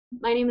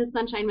My name is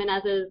Sunshine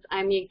Menezes.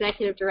 I'm the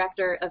Executive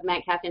Director of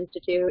Metcalf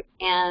Institute,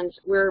 and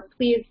we're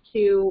pleased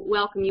to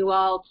welcome you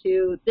all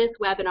to this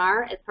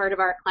webinar as part of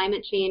our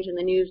Climate Change in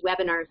the News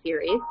webinar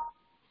series.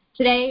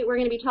 Today, we're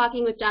going to be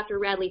talking with Dr.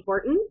 Radley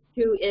Horton,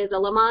 who is a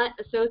Lamont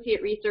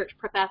Associate Research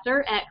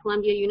Professor at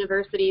Columbia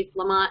University's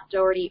Lamont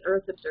Doherty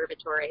Earth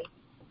Observatory.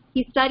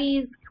 He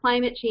studies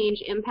climate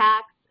change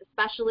impacts,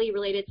 especially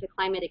related to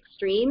climate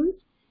extremes,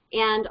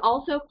 and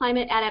also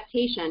climate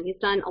adaptation. He's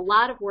done a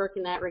lot of work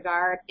in that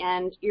regard,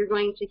 and you're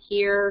going to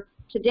hear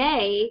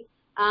today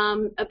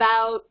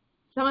about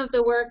some of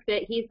the work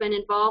that he's been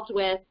involved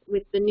with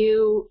the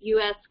new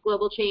U.S.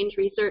 Global Change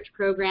Research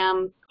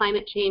Program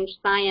Climate Change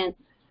Science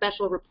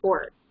Special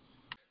Report.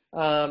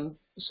 So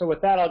with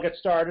that, I'll get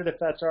started, if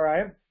that's all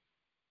right.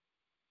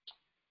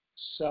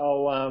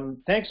 So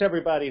thanks,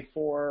 everybody,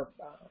 for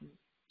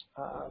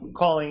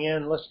calling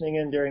in, listening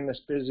in during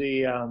this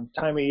busy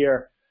time of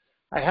year.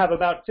 I have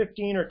about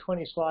 15 or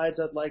 20 slides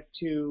I'd like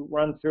to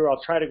run through.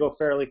 I'll try to go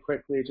fairly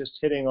quickly, just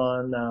hitting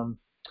on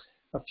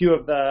a few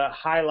of the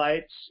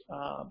highlights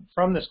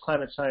from this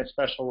Climate Science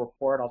Special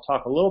Report. I'll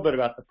talk a little bit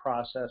about the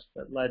process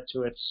that led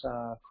to its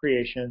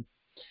creation.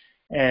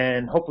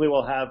 And hopefully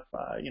we'll have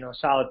a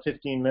solid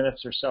 15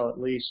 minutes or so at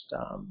least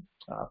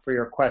for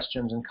your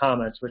questions and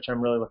comments, which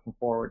I'm really looking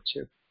forward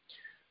to.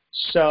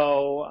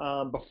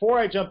 So before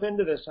I jump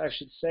into this, I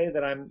should say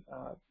that I'm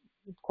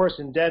of course,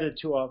 indebted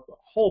to a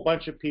whole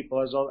bunch of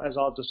people. As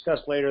I'll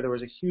discuss later, there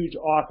was a huge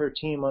author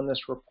team on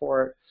this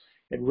report.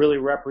 It really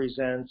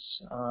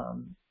represents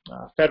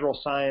federal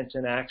science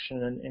in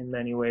action in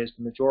many ways.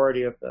 The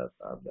majority of the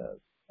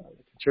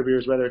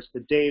contributors, whether it's the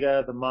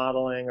data, the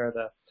modeling, or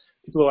the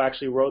people who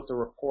actually wrote the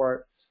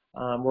report,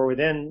 were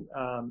within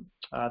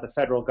the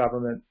federal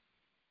government.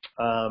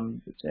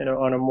 On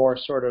a more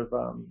sort of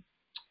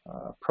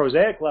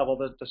prosaic level,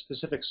 the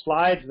specific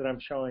slides that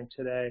I'm showing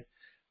today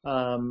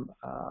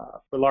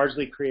were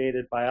largely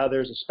created by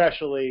others,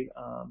 especially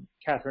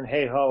Catherine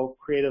Hayhoe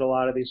created a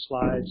lot of these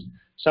slides.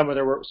 Some of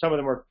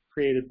them were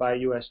created by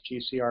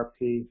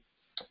USGCRP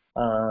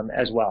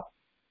as well.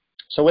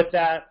 So with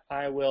that,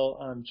 I will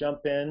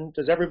jump in.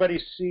 Does everybody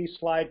see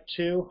slide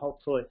 2?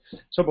 Hopefully.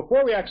 So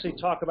before we actually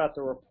talk about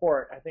the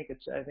report, I think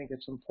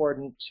it's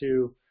important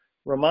to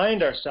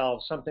remind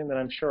ourselves something that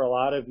I'm sure a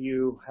lot of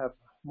you have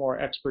more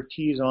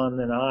expertise on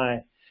than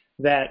I.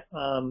 That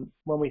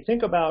when we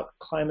think about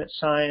climate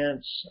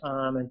science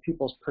and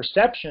people's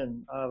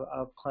perception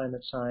of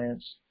climate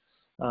science,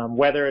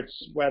 whether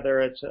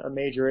it's a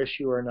major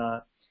issue or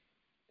not,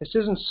 this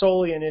isn't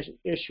solely an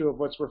issue of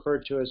what's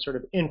referred to as sort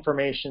of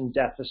information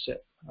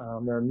deficit.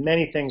 There are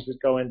many things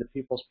that go into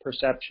people's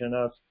perception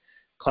of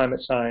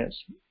climate science.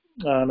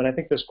 And I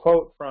think this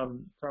quote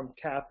from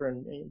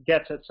Catherine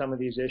gets at some of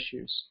these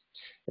issues.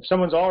 If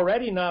someone's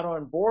already not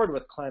on board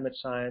with climate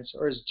science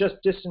or is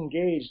just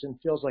disengaged and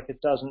feels like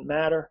it doesn't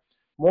matter,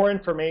 more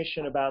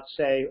information about,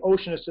 say,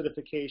 ocean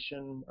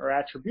acidification or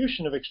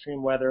attribution of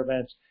extreme weather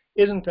events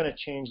isn't going to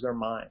change their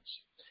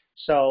minds.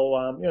 So,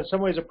 in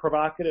some ways a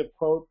provocative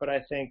quote, but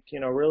I think,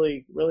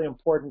 really, really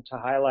important to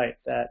highlight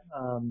that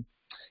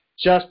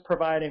just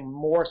providing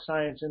more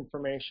science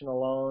information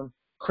alone,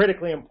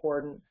 critically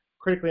important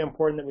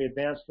that we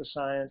advance the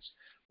science,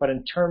 but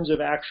in terms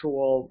of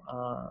actual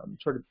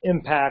sort of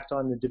impact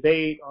on the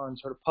debate, on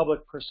sort of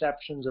public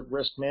perceptions of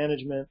risk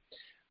management,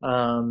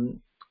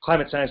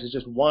 climate science is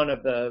just one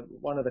of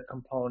the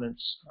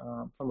components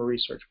from a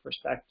research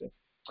perspective.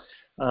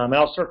 And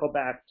I'll circle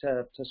back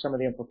to some of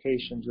the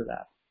implications of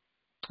that.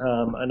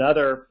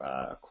 Another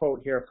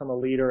quote here from a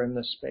leader in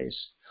this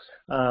space.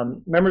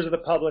 Members of the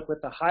public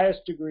with the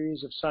highest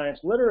degrees of science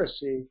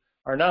literacy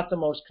are not the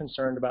most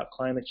concerned about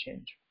climate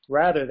change.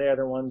 Rather, they are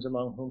the ones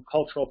among whom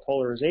cultural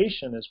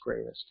polarization is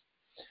greatest.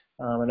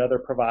 Another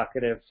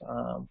provocative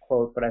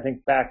quote, but I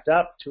think backed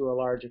up to a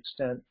large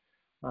extent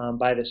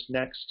by this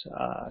next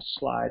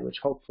slide, which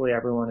hopefully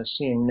everyone is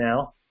seeing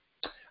now.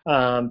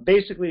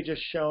 Basically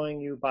just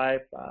showing you by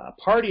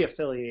party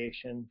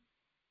affiliation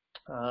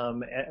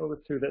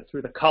through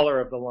the color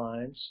of the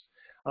lines.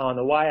 On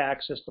the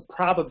y-axis, the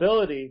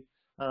probability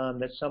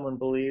that someone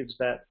believes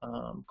that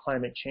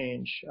climate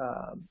change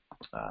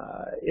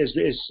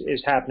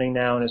is happening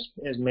now and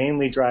is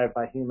mainly driven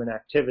by human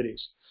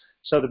activities.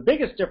 So the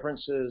biggest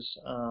differences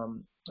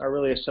are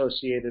really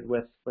associated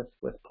with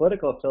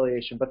political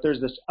affiliation, but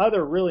there's this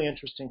other really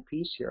interesting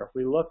piece here. If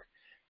we look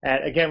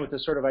at, again, with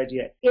this sort of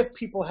idea, if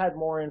people had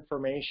more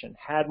information,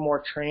 had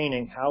more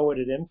training, how would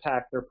it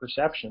impact their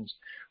perceptions?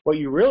 What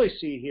you really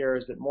see here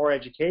is that more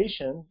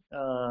education,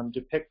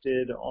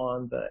 depicted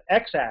on the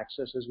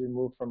x-axis as we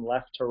move from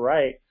left to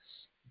right,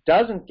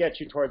 doesn't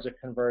get you towards a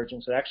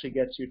convergence. It actually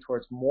gets you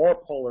towards more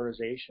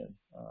polarization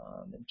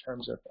in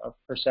terms of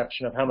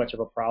perception of how much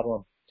of a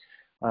problem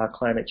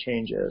climate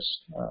change is.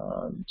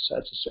 So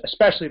it's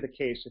especially the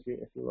case if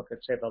you look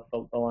at, say,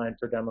 the line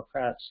for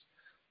Democrats.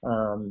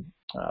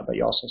 But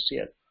you also see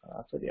it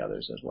for the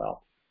others as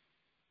well.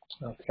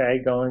 Okay,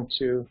 going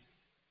to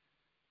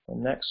the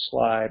next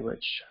slide,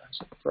 which is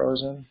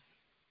frozen.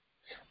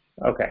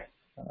 Okay,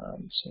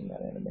 Seeing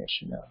that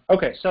animation now.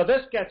 Okay, so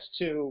this gets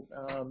to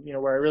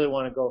where I really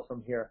want to go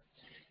from here.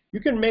 You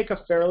can make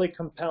a fairly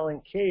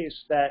compelling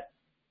case that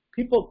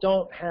people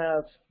don't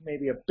have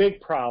maybe a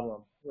big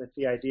problem with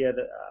the idea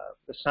that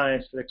the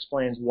science that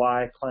explains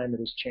why climate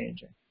is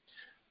changing.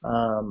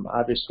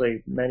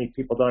 Obviously, many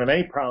people don't have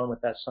any problem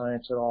with that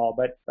science at all,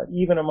 but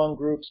even among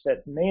groups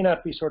that may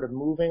not be sort of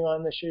moving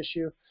on this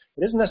issue,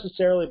 it isn't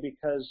necessarily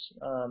because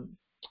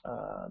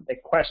they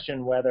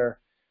question whether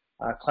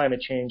climate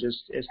change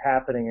is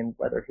happening and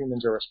whether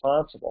humans are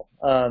responsible.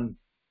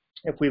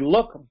 If we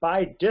look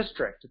by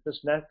district at this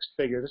next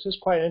figure, this is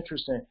quite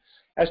interesting.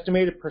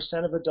 Estimated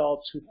percent of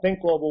adults who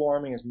think global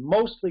warming is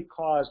mostly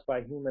caused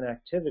by human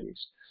activities.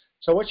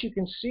 So what you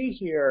can see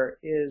here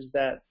is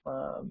that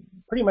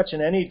pretty much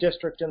in any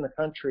district in the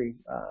country,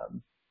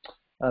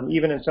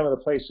 even in some of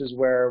the places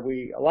where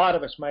a lot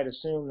of us might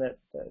assume that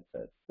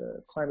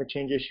the climate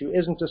change issue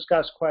isn't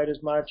discussed quite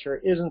as much or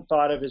isn't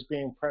thought of as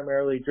being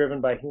primarily driven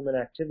by human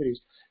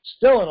activities,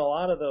 still in a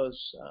lot of those,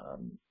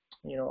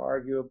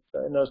 argue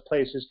in those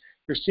places,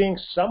 you're seeing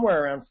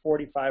somewhere around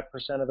 45%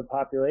 of the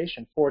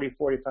population, 45%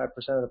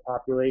 of the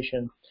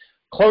population,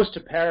 close to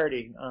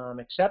parity,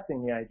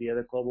 accepting the idea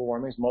that global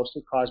warming is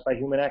mostly caused by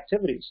human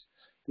activities.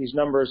 These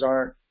numbers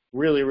aren't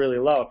really, really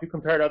low. If you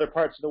compare to other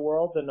parts of the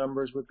world, the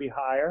numbers would be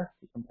higher.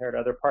 If you compare to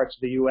other parts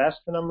of the U.S.,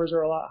 the numbers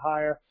are a lot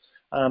higher.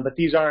 But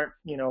these aren't,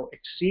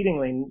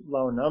 exceedingly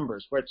low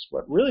numbers.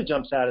 What really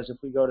jumps out is if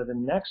we go to the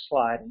next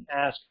slide and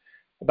ask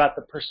about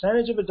the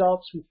percentage of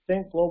adults who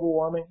think global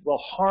warming will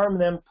harm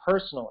them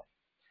personally.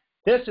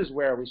 This is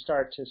where we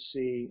start to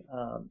see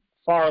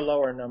far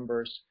lower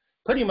numbers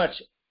pretty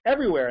much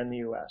everywhere in the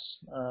U.S.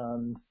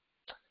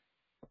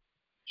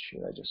 Should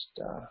I just,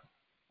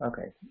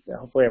 okay,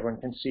 hopefully everyone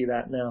can see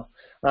that now.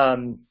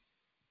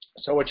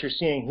 So what you're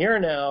seeing here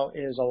now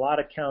is a lot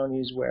of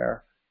counties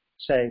where,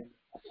 say,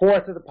 a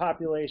fourth of the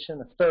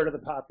population, a third of the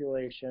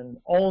population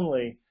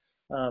only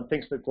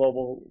thinks that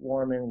global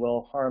warming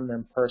will harm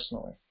them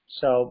personally.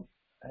 So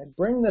I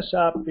bring this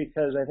up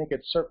because I think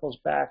it circles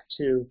back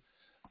to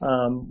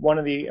one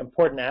of the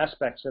important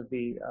aspects of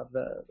the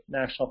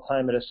National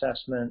Climate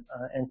Assessment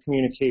and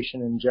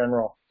communication in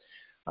general.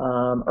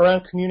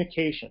 Around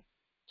communication,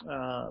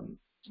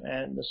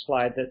 and the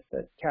slide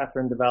that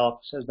Catherine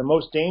developed says the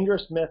most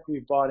dangerous myth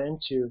we've bought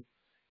into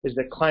is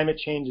that climate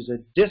change is a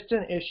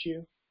distant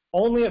issue,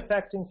 only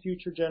affecting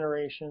future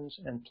generations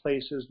and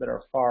places that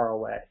are far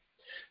away.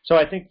 So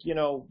I think,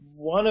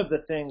 one of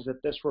the things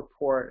that this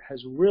report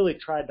has really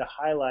tried to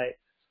highlight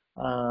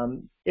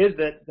is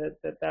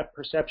that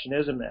perception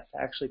is a myth.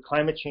 Actually,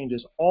 climate change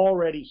is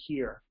already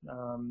here.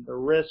 The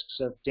risks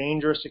of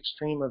dangerous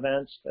extreme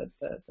events that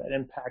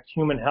impact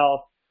human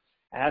health,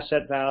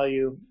 asset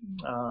value,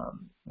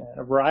 and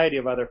a variety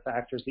of other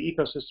factors, the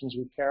ecosystems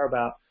we care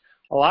about,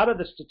 a lot of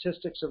the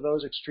statistics of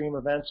those extreme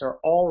events are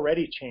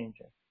already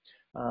changing.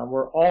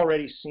 We're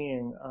already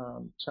seeing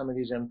some of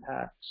these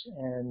impacts.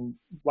 And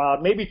while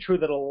it may be true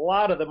that a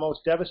lot of the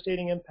most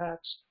devastating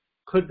impacts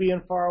could be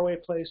in faraway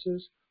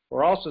places,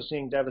 we're also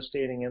seeing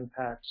devastating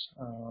impacts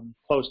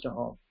close to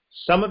home.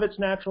 Some of it's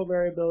natural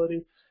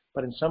variability,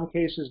 but in some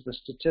cases the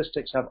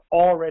statistics have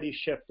already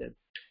shifted.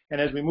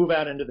 And as we move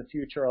out into the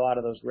future, a lot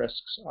of those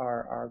risks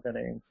are going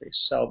to increase.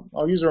 So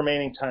I'll use the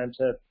remaining time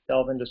to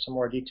delve into some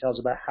more details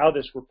about how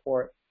this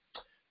report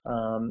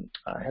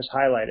has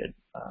highlighted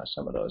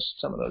some of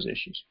those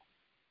issues.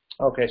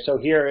 Okay, so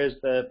here is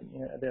the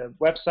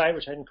website,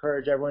 which I'd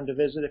encourage everyone to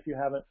visit if you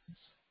haven't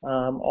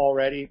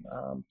already,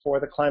 for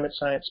the Climate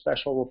Science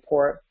Special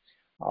Report.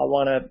 I'll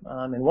want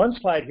to, in one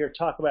slide here,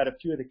 talk about a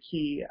few of the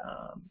key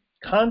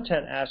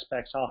content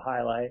aspects I'll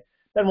highlight.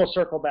 Then we'll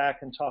circle back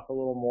and talk a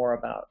little more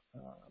about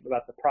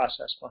the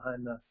process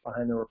behind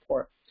the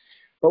report.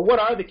 But what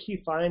are the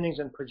key findings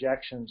and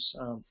projections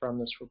from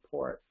this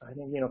report? I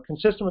think,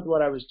 consistent with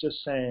what I was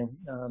just saying,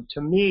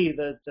 to me,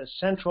 the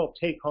central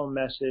take-home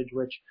message,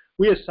 which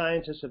we as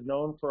scientists have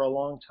known for a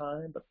long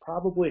time, but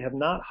probably have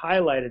not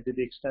highlighted to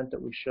the extent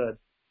that we should,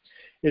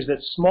 is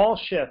that small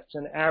shifts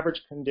in average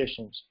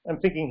conditions, I'm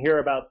thinking here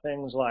about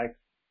things like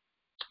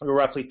the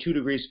roughly 2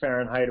 degrees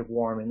Fahrenheit of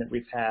warming that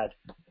we've had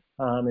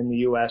in the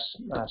U.S.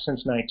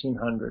 Since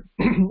 1900,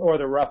 or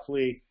the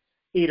roughly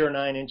 8 or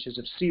 9 inches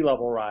of sea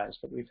level rise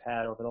that we've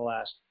had over the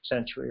last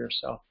century or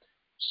so.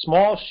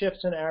 Small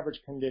shifts in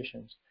average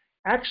conditions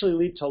actually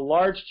lead to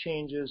large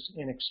changes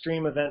in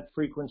extreme event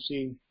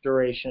frequency,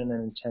 duration,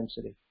 and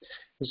intensity.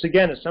 This,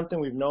 again, is something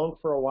we've known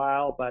for a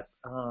while, but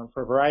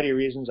for a variety of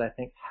reasons, I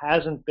think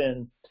hasn't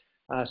been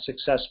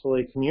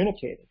successfully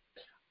communicated.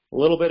 A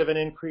little bit of an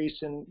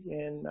increase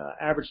in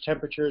average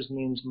temperatures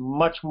means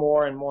much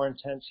more and more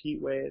intense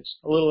heat waves.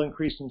 A little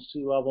increase in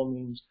sea level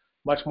means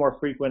much more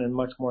frequent and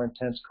much more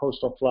intense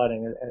coastal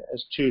flooding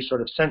as two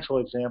sort of central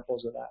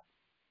examples of that.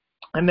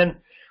 And then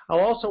I'll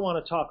also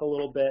want to talk a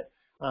little bit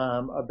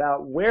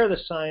about where the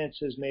science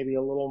is maybe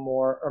a little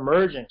more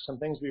emerging, some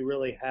things we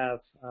really have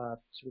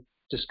sort of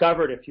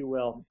discovered, if you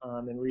will,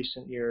 in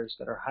recent years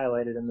that are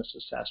highlighted in this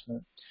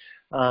assessment.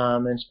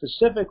 And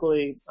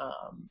specifically,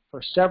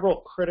 for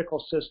several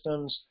critical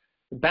systems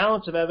The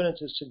balance of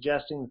evidence is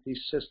suggesting that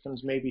these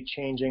systems may be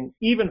changing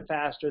even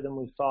faster than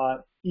we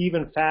thought,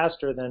 even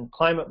faster than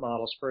climate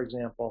models, for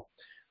example,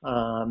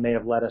 may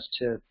have led us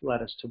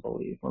to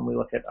believe when we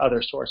look at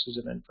other sources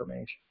of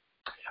information.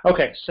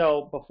 Okay,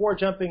 so before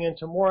jumping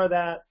into more of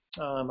that,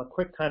 a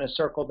quick kind of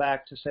circle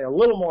back to say a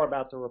little more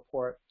about the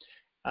report.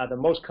 The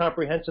most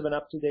comprehensive and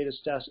up-to-date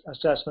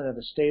assessment of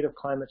the state of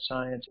climate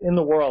science in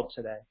the world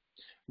today.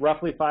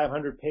 Roughly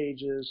 500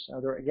 pages.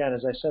 Again,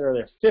 as I said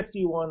earlier,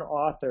 51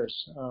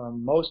 authors,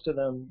 most of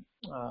them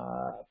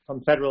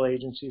from federal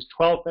agencies,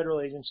 12 federal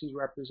agencies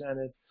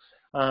represented.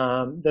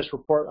 This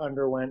report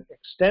underwent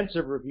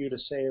extensive review, to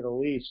say the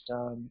least,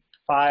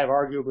 5,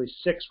 arguably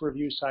 6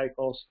 review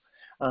cycles,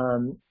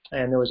 and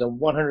there was a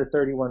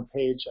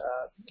 131-page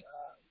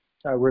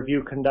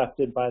review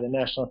conducted by the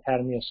National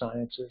Academy of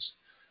Sciences.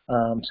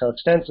 So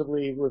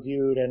extensively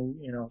reviewed, and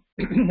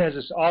as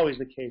is always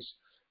the case,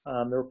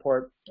 the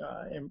report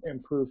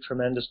improved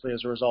tremendously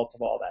as a result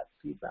of all that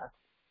feedback.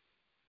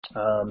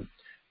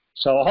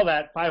 So all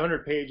that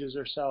 500 pages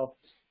or so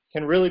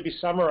can really be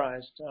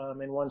summarized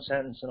in one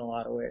sentence in a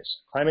lot of ways.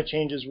 Climate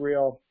change is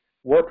real.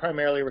 We're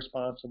primarily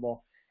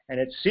responsible, and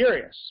it's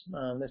serious.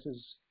 This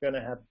is going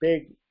to have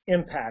big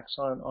impacts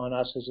on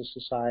us as a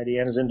society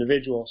and as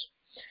individuals.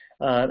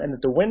 And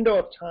that the window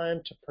of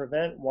time to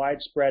prevent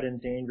widespread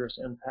and dangerous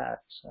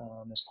impacts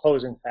is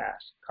closing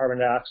fast. Carbon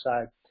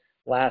dioxide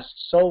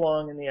lasts so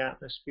long in the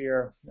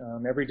atmosphere.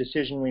 Every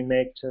decision we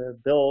make to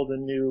build a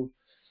new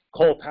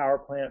coal power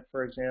plant,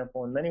 for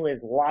example, in many ways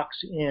locks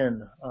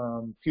in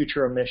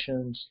future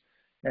emissions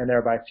and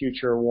thereby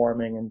future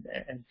warming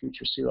and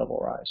future sea level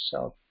rise.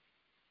 So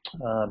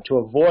to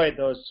avoid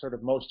those sort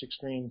of most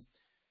extreme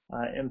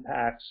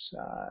impacts,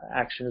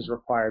 action is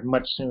required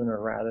much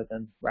sooner rather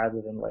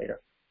than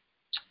later.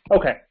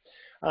 Okay,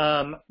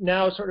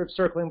 now sort of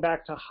circling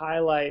back to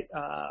highlight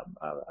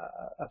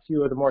a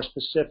few of the more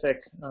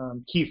specific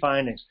key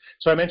findings.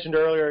 So I mentioned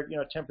earlier,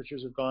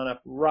 temperatures have gone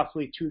up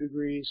roughly 2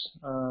 degrees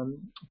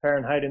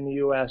Fahrenheit in the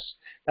U.S.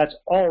 That's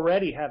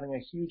already having a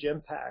huge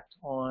impact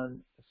on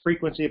the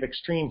frequency of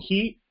extreme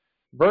heat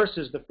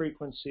versus the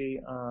frequency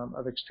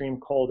of extreme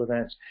cold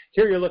events.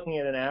 Here you're looking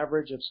at an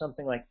average of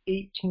something like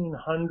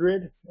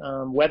 1,800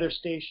 weather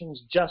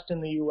stations just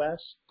in the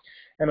U.S.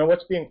 And then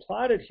what's being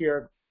plotted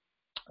here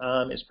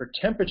is for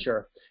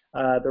temperature,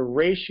 the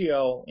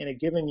ratio in a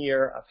given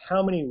year of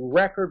how many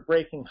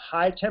record-breaking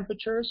high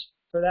temperatures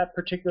for that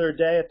particular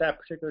day at that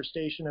particular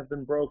station have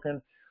been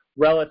broken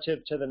relative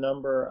to the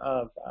number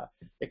of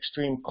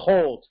extreme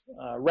cold,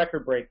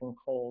 record-breaking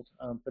cold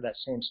for that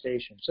same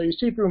station. So you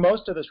see through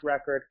most of this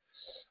record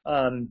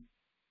a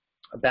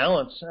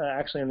balance.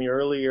 Actually, in the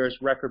early years,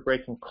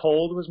 record-breaking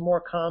cold was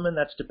more common.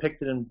 That's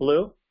depicted in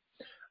blue.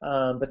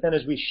 But then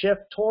as we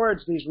shift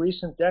towards these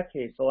recent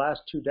decades, the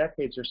last 2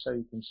 decades or so,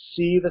 you can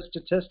see the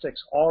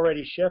statistics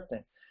already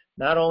shifting.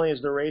 Not only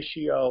is the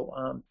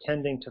ratio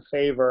tending to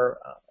favor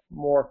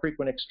more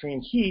frequent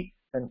extreme heat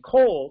than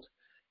cold,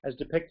 as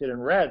depicted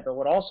in red, but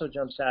what also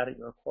jumps out at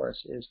you, of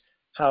course, is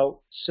how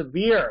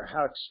severe,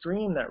 how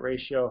extreme that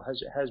ratio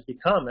has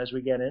become as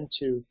we get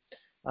into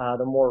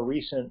the more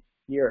recent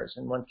years.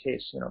 In one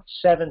case,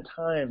 7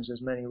 times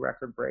as many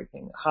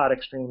record-breaking hot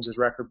extremes as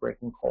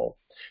record-breaking cold.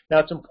 Now,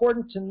 it's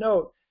important to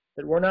note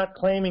that we're not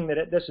claiming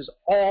that this is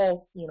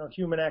all,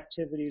 human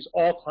activities,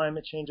 all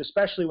climate change,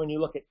 especially when you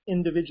look at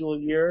individual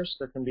years.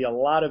 There can be a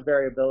lot of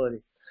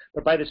variability.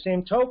 But by the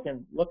same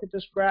token, look at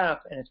this graph,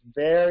 and it's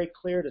very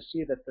clear to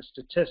see that the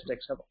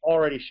statistics have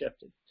already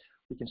shifted.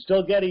 We can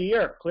still get a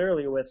year,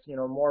 clearly, with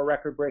more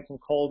record-breaking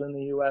cold in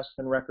the U.S.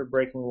 than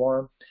record-breaking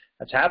warm.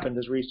 That's happened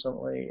as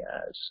recently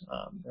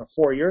as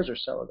 4 years or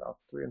so ago,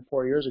 3 and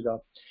 4 years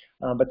ago.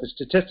 But the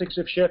statistics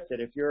have shifted.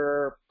 If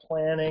you're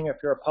planning, if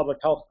you're a public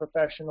health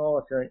professional,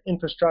 if you're an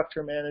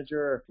infrastructure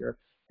manager, if you're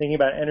thinking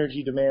about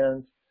energy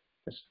demand,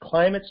 the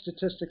climate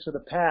statistics of the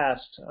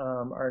past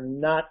are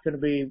not going to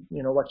be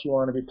what you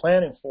want to be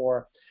planning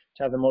for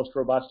to have the most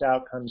robust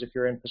outcomes if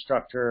your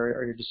infrastructure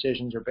or your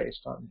decisions are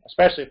based on,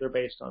 especially if they're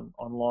based on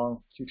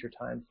long future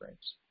time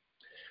frames.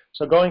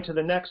 So going to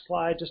the next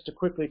slide, just to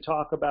quickly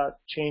talk about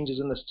changes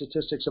in the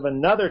statistics of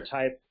another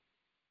type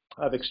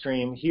of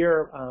extreme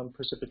here,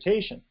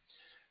 precipitation.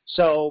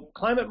 So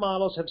climate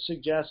models have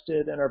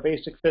suggested, and our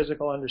basic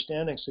physical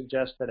understanding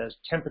suggests that as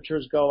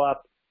temperatures go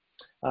up,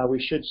 we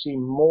should see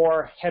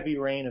more heavy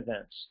rain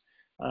events.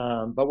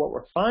 But what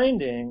we're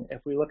finding,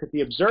 if we look at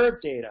the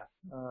observed data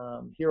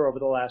here over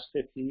the last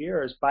 50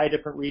 years by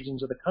different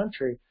regions of the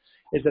country,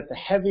 is that the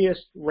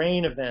heaviest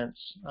rain events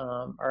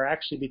are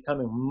actually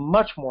becoming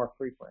much more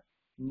frequent,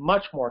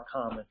 much more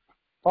common,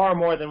 far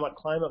more than what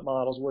climate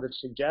models would have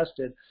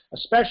suggested,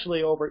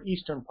 especially over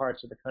eastern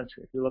parts of the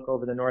country. If you look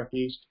over the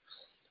Northeast,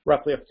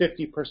 roughly a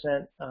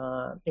 50%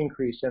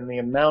 increase in the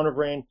amount of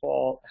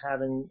rainfall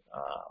having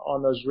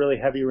on those really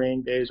heavy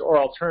rain days, or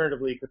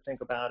alternatively, you could think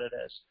about it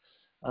as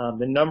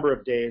the number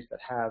of days that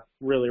have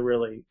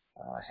really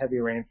heavy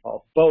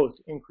rainfall, both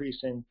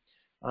increasing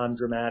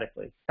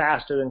dramatically,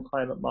 faster than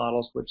climate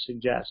models would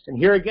suggest. And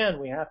here again,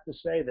 we have to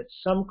say that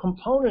some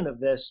component of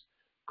this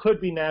could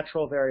be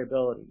natural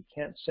variability. You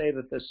can't say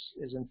that this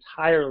is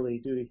entirely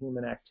due to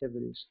human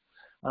activities.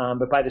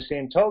 But by the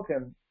same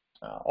token,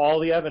 all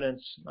the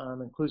evidence,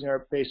 including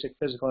our basic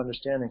physical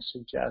understanding,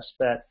 suggests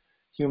that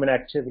human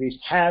activities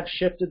have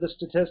shifted the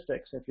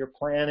statistics. If you're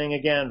planning,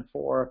 again,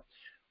 for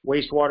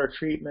wastewater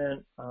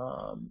treatment,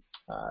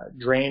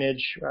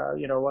 drainage,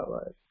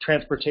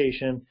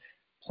 transportation,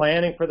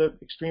 planning for the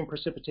extreme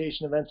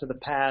precipitation events of the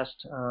past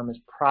is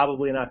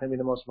probably not going to be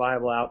the most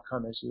viable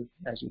outcome as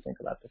you think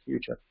about the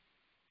future.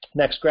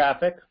 Next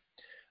graphic.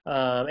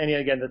 And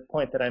again, the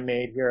point that I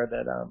made here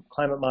that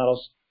climate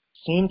models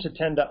seem to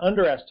tend to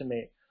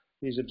underestimate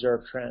these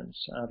observed trends.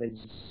 They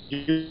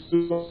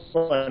do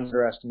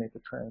underestimate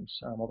the trends,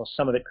 although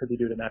some of it could be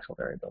due to natural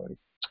variability.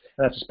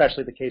 And that's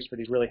especially the case for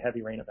these really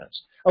heavy rain events.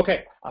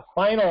 Okay, a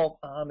final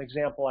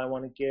example I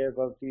want to give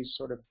of these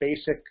sort of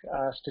basic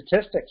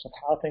statistics of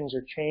how things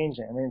are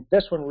changing. I mean,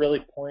 this one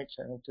really points,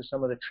 I think, to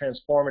some of the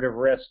transformative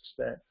risks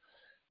that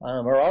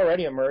are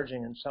already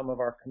emerging in some of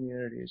our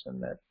communities,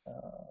 and that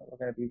we're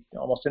going to be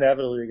almost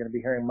inevitably going to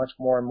be hearing much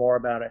more and more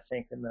about, I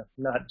think, in the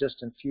not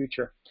distant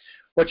future.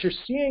 What you're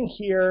seeing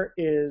here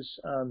is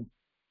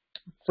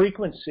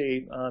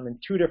frequency in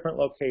two different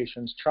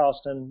locations,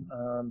 Charleston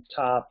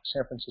top,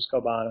 San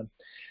Francisco bottom.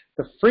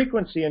 The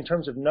frequency in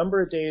terms of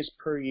number of days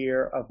per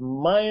year of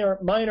minor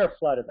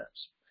flood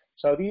events.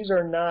 So these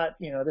are not,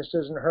 this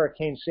isn't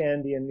Hurricane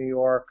Sandy in New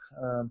York.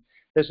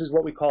 This is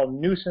what we call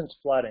nuisance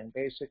flooding,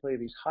 basically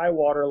these high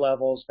water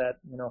levels that,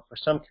 for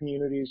some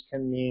communities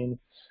can mean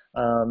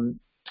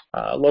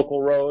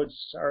local roads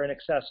are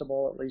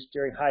inaccessible, at least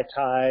during high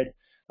tide.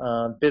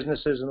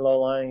 Businesses in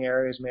low-lying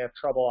areas may have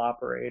trouble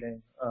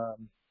operating.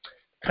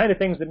 Kind of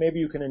things that maybe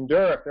you can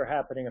endure if they're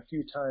happening a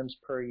few times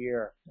per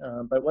year.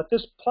 But what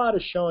this plot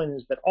is showing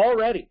is that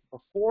already,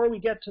 before we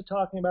get to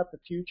talking about the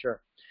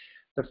future,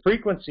 the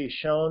frequency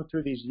shown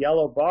through these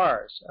yellow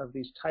bars of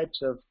these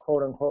types of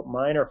quote-unquote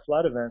minor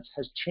flood events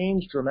has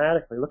changed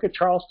dramatically. Look at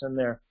Charleston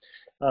there.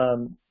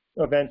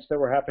 Events that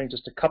were happening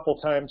just a couple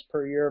times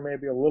per year,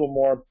 maybe a little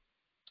more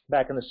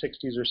back in the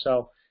 60s or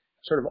so,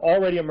 sort of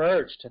already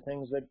emerged to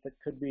things that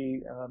could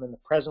be in the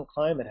present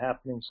climate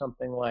happening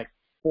something like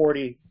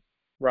 40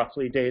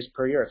 roughly days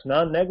per year. It's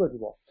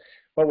non-negligible.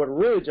 But what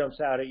really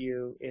jumps out at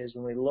you is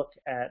when we look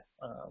at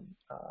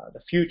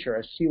the future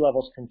as sea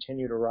levels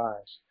continue to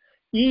rise.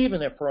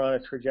 Even if we're on a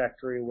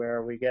trajectory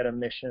where we get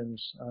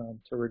emissions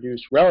to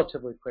reduce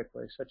relatively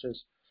quickly, such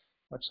as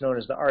what's known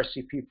as the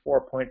RCP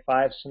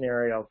 4.5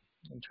 scenario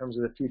in terms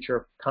of the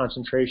future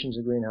concentrations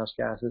of greenhouse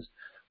gases,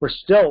 we're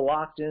still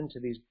locked into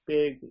these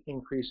big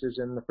increases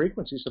in the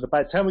frequency. So that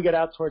by the time we get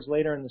out towards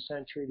later in the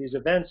century, these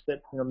events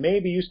that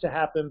maybe used to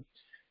happen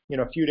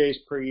a few days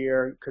per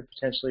year, you could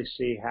potentially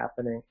see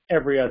happening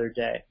every other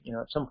day.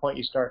 At some point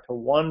you start to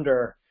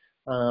wonder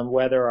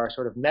whether our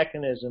sort of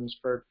mechanisms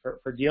for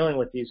dealing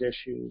with these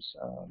issues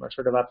are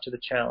sort of up to the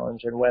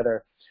challenge, and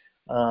whether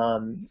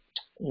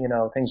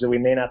things that we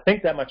may not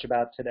think that much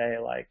about today,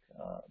 like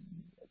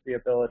the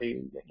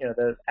ability,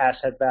 the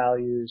asset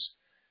values,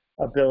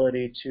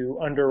 ability to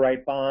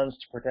underwrite bonds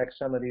to protect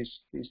some of these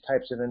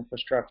types of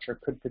infrastructure,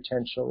 could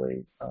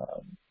potentially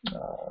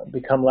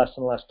become less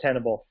and less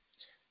tenable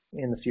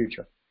in the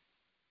future.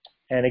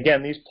 And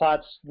again, these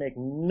plots make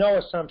no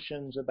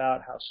assumptions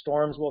about how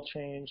storms will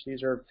change.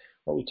 These are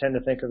what we tend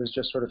to think of as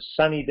just sort of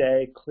sunny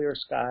day, clear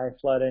sky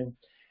flooding.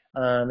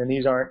 And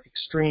these aren't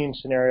extreme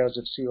scenarios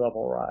of sea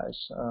level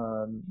rise.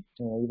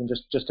 Even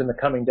just in the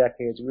coming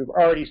decades, we've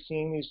already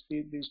seen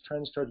these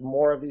trends towards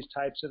more of these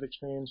types of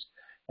extremes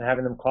and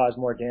having them cause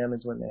more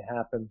damage when they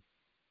happen.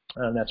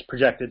 And that's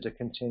projected to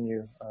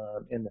continue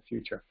in the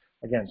future.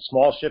 Again,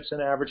 small shifts in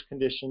average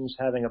conditions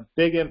having a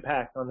big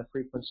impact on the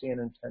frequency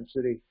and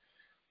intensity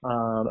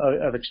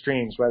of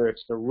extremes, whether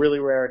it's the really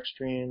rare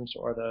extremes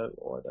or the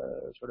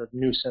sort of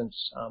nuisance,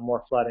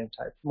 more flooding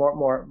type,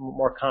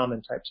 more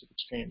common types of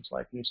extremes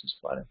like nuisance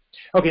flooding.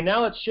 Okay,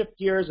 now let's shift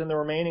gears in the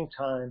remaining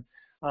time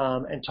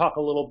and talk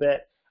a little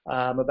bit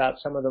about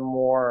some of the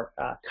more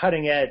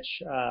cutting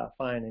edge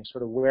findings,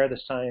 sort of where the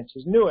science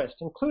is newest,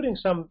 including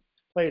some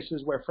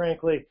places where,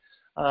 frankly,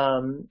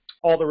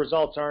 all the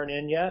results aren't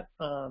in yet.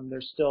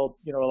 There's still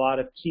a lot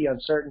of key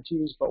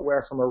uncertainties, but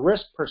where from a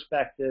risk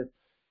perspective,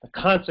 the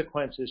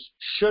consequences,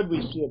 should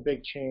we see a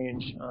big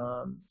change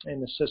in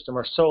the system,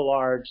 are so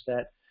large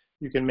that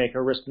you can make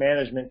a risk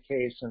management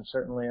case, and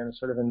certainly in a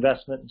sort of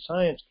investment in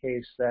science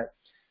case, that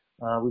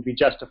we'd be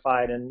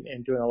justified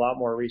in doing a lot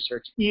more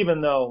research, even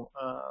though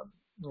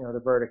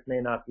the verdict may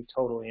not be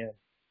totally in.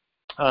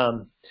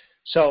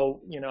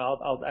 So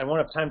I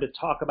won't have time to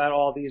talk about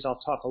all these. I'll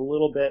talk a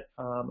little bit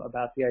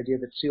about the idea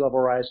that sea level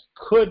rise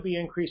could be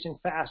increasing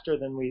faster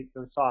than we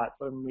thought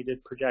when we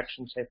did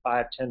projections, say,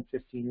 5, 10,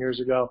 15 years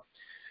ago.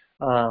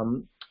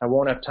 I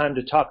won't have time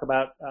to talk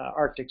about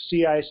Arctic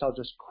sea ice. I'll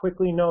just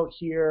quickly note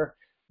here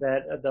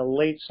that the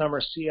late summer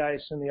sea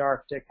ice in the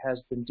Arctic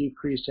has been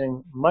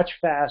decreasing much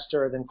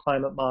faster than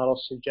climate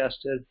models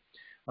suggested.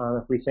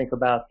 If we think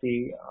about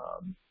the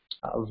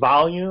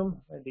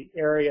volume, the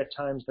area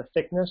times the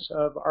thickness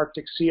of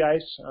Arctic sea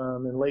ice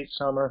in late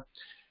summer,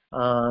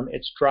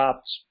 It's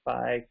dropped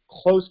by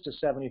close to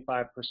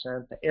 75%.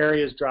 The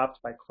area's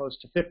dropped by close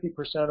to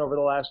 50% over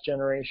the last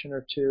generation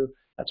or two.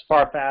 That's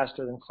far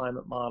faster than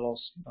climate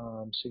models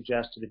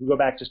suggested. If you go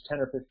back just 10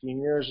 or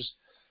 15 years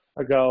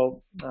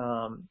ago,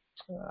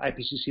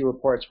 IPCC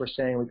reports were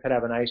saying we could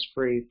have an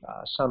ice-free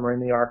summer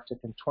in the Arctic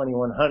in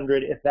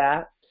 2100, if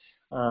that.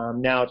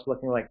 Now it's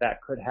looking like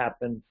that could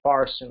happen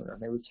far sooner.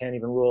 Maybe we can't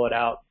even rule it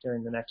out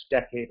during the next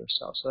decade or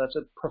so. So that's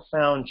a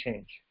profound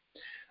change.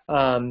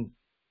 I'll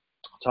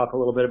talk a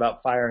little bit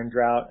about fire and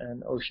drought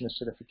and ocean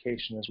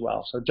acidification as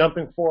well. So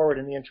jumping forward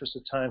in the interest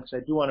of time, because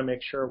I do want to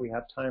make sure we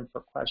have time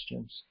for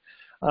questions.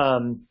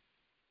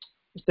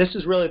 This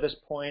is really this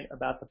point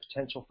about the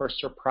potential for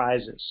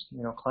surprises.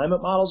 You know,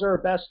 climate models are our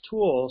best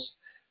tools,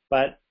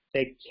 but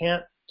they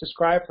can't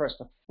describe for us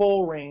the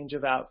full range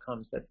of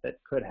outcomes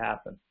that could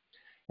happen.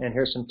 And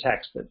here's some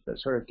text that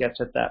sort of gets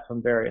at that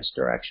from various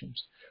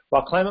directions.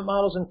 While climate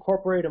models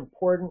incorporate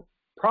important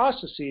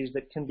processes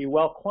that can be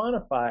well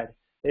quantified,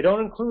 they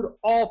don't include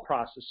all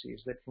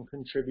processes that can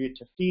contribute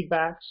to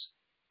feedbacks,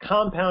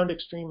 compound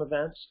extreme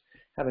events,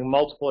 having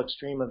multiple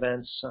extreme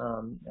events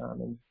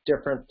in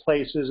different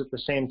places at the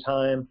same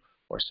time,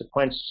 or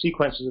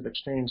sequences of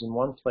extremes in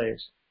one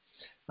place,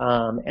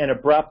 and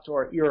abrupt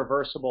or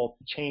irreversible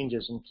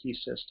changes in key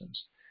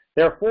systems.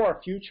 Therefore,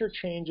 future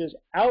changes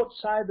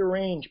outside the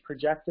range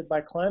projected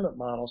by climate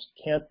models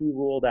can't be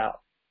ruled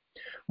out.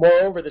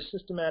 Moreover, the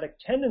systematic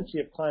tendency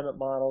of climate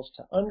models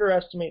to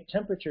underestimate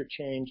temperature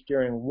change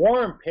during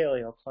warm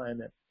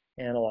paleoclimate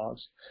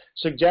analogs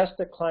suggests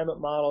that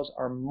climate models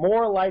are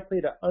more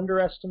likely to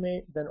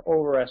underestimate than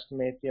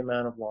overestimate the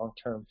amount of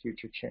long-term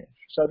future change.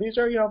 So these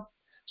are,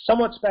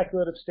 somewhat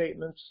speculative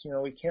statements.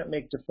 We can't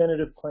make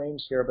definitive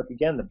claims here, but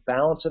again, the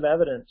balance of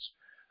evidence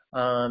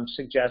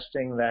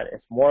suggesting that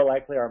it's more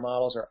likely our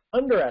models are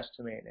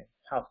underestimating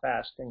how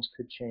fast things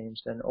could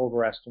change than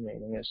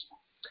overestimating is,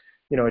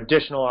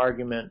 additional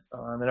argument,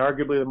 and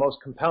arguably the most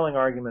compelling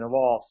argument of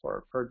all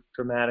for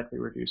dramatically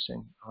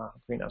reducing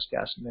greenhouse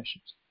gas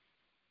emissions.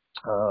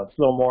 A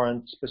little more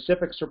on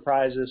specific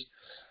surprises.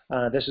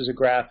 This is a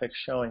graphic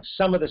showing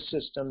some of the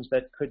systems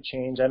that could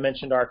change. I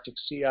mentioned Arctic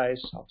sea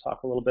ice. I'll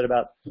talk a little bit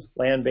about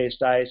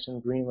land-based ice in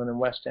Greenland and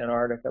West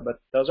Antarctica,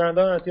 but those aren't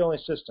the only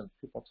systems.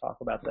 People talk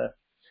about the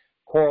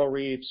coral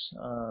reefs,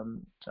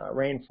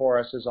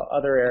 rainforests, as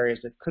other areas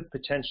that could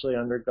potentially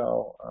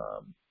undergo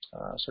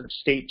sort of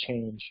state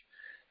change,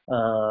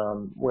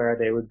 where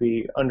they would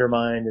be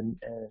undermined and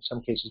in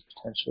some cases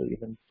potentially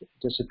even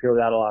disappear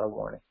without a lot of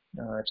warning.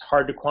 It's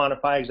hard to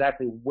quantify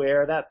exactly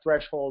where that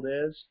threshold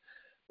is,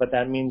 but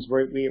that means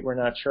we're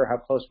not sure how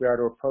close we are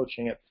to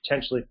approaching it,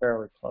 potentially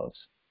fairly close.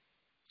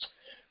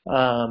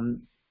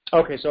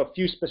 Okay, so a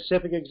few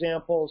specific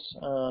examples.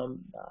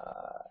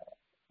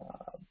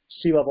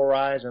 Sea level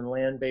rise and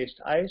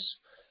land-based ice.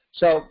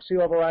 So sea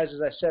level rise,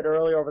 as I said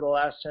earlier, over the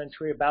last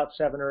century, about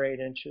 7 or 8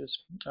 inches.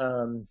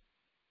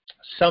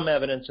 Some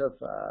evidence of,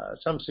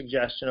 some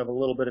suggestion of a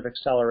little bit of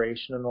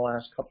acceleration in the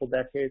last couple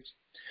decades.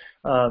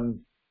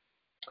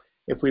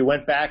 If we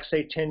went back,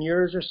 say, 10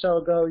 years or so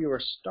ago, you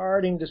were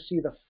starting to see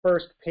the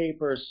first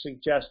papers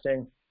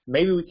suggesting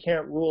maybe we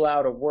can't rule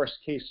out a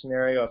worst-case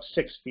scenario of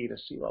 6 feet of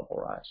sea level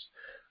rise.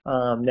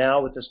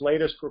 Now, with this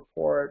latest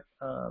report,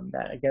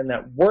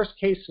 that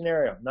worst-case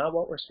scenario, not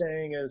what we're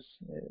saying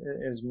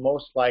is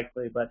most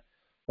likely, but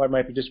what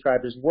might be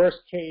described as worst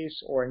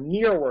case or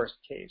near worst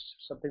case,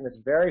 something that's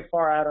very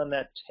far out on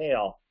that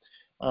tail.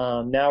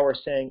 Now we're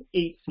saying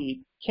 8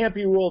 feet can't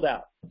be ruled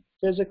out,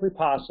 physically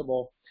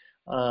possible,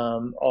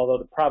 although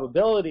the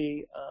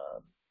probability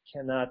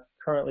cannot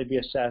currently be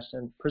assessed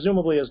and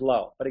presumably is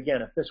low. But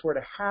again, if this were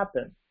to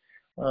happen,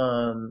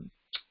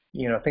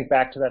 think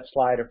back to that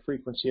slide of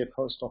frequency of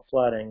coastal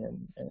flooding,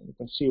 and you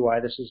can see why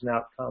this is an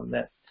outcome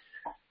that,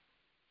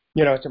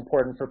 it's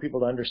important for people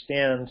to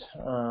understand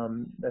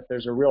that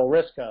there's a real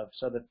risk of,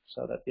 so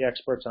that the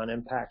experts on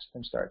impacts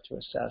can start to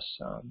assess,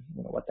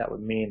 what that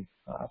would mean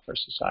for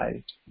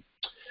society.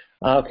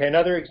 Okay,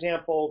 another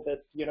example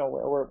that,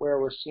 where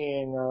we're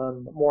seeing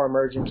more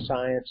emerging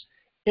science,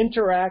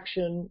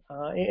 interaction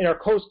in our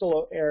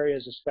coastal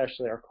areas,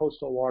 especially our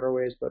coastal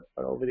waterways, but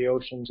over the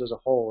oceans as a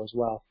whole as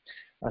well.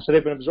 So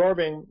they've been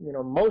absorbing,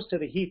 most of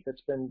the heat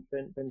that's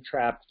been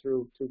trapped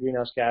through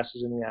greenhouse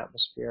gases in the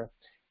atmosphere,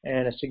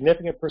 and a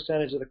significant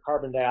percentage of the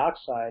carbon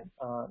dioxide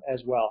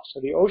as well. So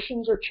the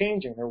oceans are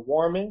changing. They're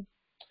warming.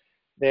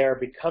 They're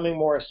becoming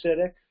more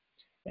acidic.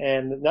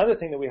 And another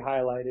thing that we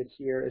highlighted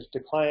here is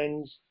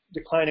declining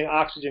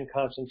oxygen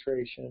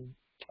concentration,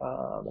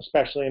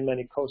 especially in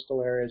many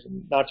coastal areas,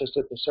 and not just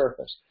at the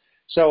surface.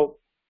 So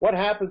what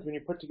happens when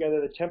you put together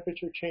the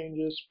temperature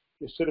changes,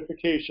 the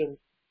acidification,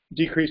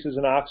 decreases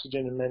in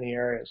oxygen in many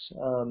areas?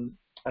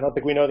 I don't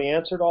think we know the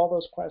answer to all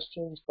those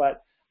questions,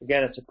 but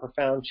again, it's a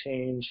profound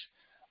change,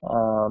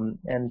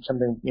 and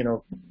something,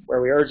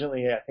 where we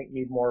urgently, I think,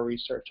 need more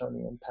research on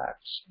the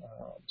impacts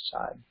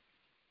side.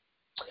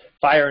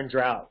 Fire and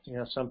drought,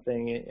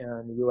 something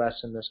in the U.S.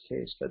 in this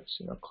case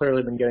that's,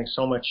 clearly been getting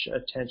so much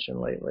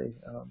attention lately.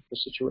 The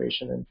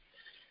situation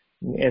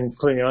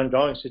including the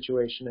ongoing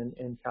situation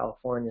in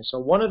California. So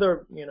one of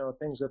the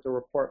things that the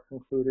report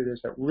concluded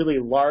is that really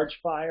large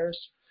fires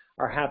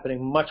are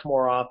happening much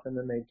more often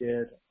than they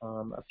did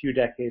a few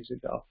decades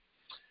ago.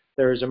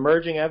 There is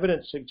emerging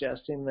evidence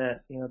suggesting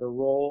that the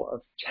role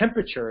of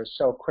temperature is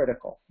so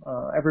critical.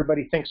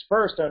 Everybody thinks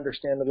first,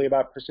 understandably,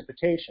 about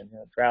precipitation.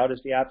 Drought is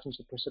the absence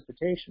of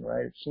precipitation,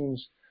 right? It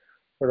seems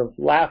sort of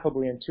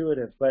laughably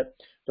intuitive, but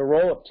the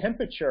role of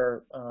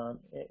temperature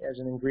as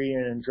an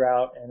ingredient in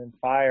drought and in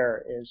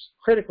fire is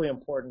critically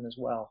important as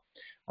well.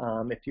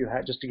 If you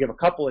had, just to give a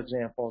couple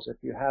examples, if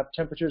you have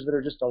temperatures that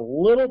are just a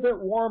little bit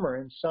warmer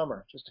in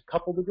summer, just a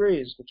couple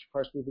degrees, which of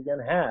course we've again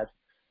had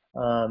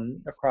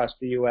across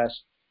the U.S.,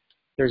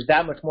 there's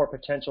that much more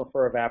potential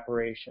for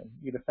evaporation.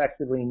 You'd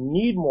effectively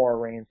need more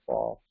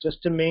rainfall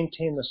just to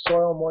maintain the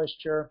soil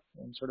moisture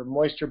and sort of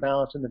moisture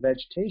balance in the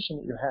vegetation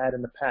that you had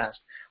in the past.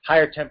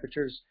 Higher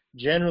temperatures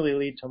generally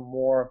lead to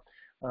more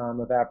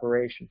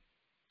evaporation.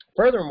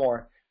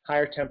 Furthermore,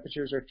 higher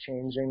temperatures are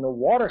changing the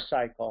water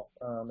cycle,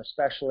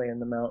 especially in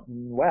the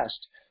mountain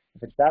west.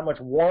 If it's that much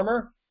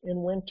warmer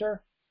in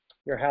winter,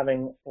 you're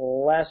having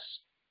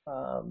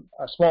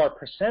a smaller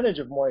percentage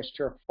of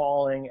moisture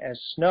falling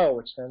as snow,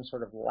 which then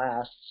sort of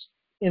lasts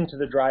into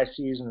the dry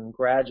season and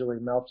gradually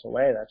melts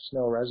away, that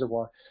snow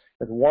reservoir.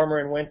 If it's warmer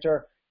in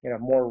winter, you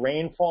have more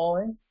rain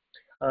falling,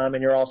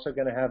 and you're also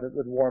going to have it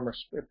with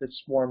if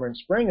it's warmer in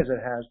spring as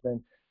it has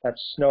been, that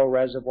snow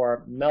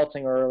reservoir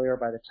melting earlier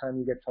by the time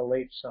you get to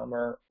late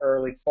summer,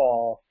 early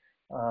fall,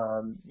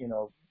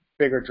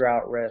 bigger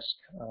drought risk,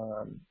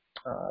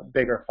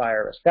 bigger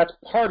fire risk. That's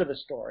part of the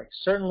story.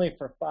 Certainly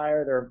for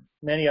fire, there are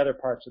many other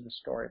parts of the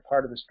story.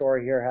 Part of the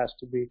story here has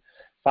to be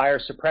fire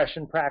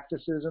suppression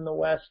practices in the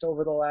West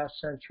over the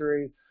last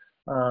century,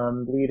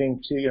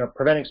 leading to,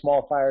 preventing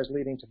small fires,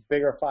 leading to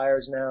bigger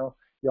fires now.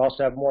 You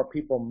also have more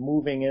people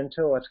moving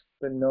into what's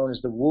been known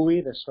as the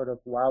WUI, this sort of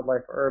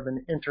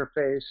wildlife-urban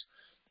interface,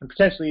 and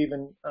potentially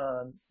even,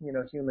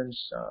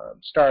 humans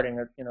starting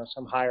at,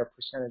 some higher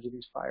percentage of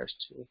these fires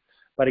too.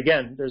 But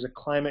again, there's a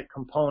climate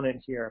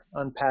component here.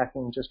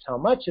 Unpacking just how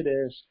much it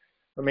is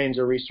remains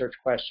a research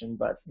question,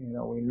 but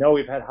we know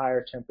we've had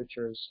higher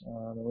temperatures,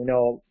 and we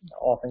know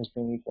all things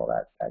being equal,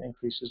 that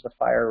increases the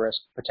fire risk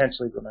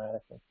potentially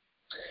dramatically.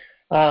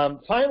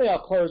 Finally, I'll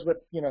close with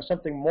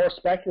something more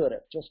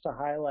speculative, just to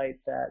highlight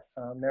that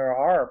there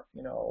are,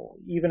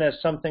 even as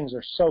some things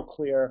are so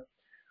clear,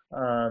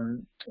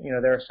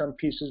 there are some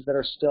pieces that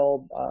are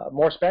still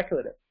more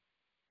speculative.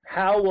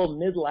 How will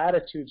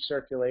mid-latitude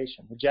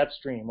circulation, the jet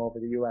stream over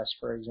the U.S.,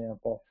 for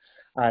example,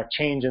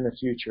 change in the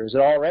future? Is it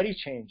already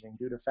changing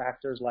due to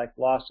factors like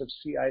loss of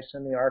sea ice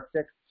in the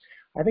Arctic?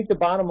 I think the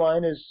bottom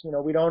line is,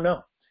 we don't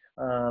know.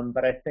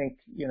 But I think,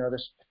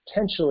 this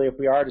potentially, if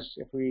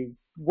we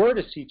were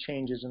to see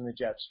changes in the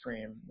jet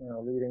stream,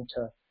 leading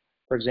to,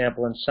 for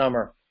example, in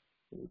summer,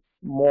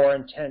 more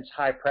intense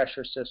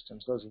high-pressure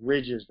systems, those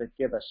ridges that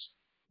give us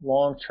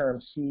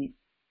long-term heat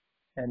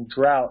and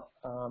drought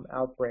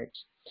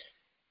outbreaks.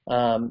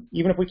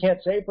 Even if we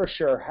can't say for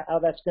sure how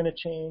that's going to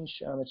change,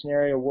 it's an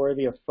area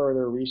worthy of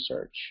further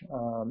research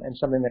and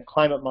something that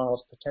climate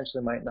models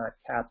potentially might not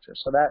capture.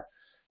 So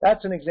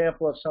that's an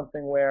example of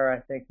something where I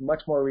think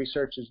much more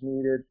research is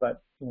needed,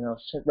 but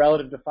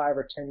relative to 5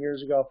 or 10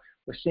 years ago,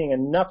 we're seeing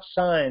enough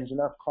signs,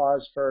 enough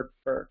cause for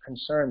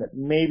concern that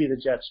maybe the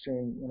jet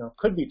stream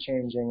could be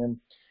changing, and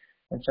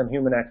some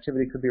human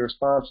activity could be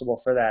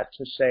responsible for that,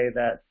 to say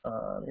that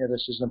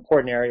this is an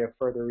important area of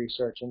further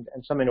research and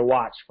something to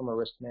watch from a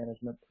risk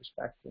management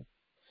perspective.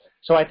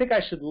 So I think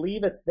I should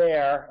leave it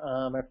there.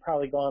 I've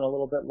probably gone a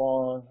little bit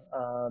long,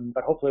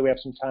 but hopefully we have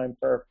some time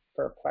for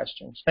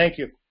questions. Thank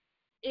you.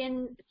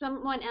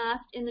 Someone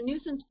asked, in the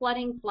nuisance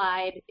flooding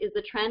slide, is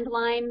the trend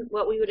line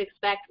what we would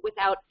expect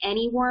without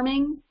any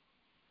warming?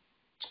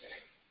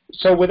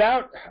 So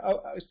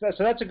so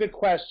that's a good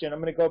question. I'm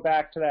going to go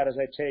back to that as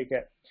I take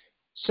it.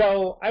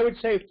 So I would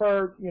say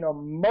for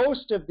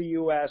most of the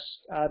U.S.,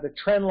 the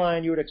trend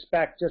line you would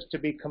expect just to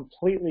be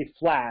completely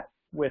flat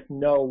with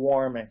no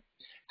warming.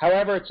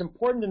 However, it's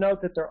important to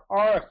note that there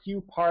are a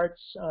few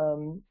parts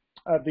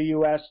of the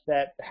U.S.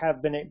 that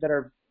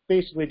are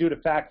basically due to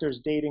factors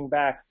dating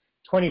back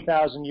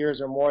 20,000 years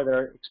or more that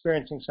are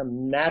experiencing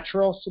some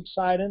natural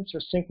subsidence or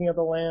sinking of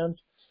the land.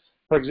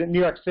 For example, New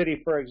York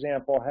City, for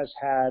example, has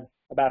had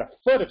about a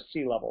foot of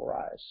sea level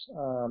rise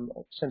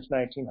since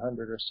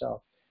 1900 or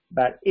so.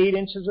 About 8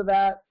 inches of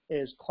that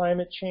is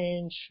climate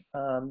change.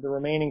 The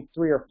remaining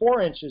 3 or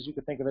 4 inches you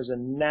could think of as a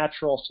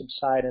natural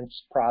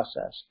subsidence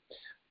process.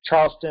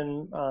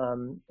 Charleston,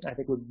 I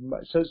think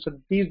so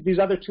these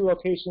other 2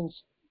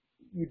 locations,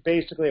 you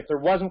basically, if there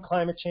wasn't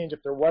climate change,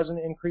 if there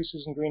wasn't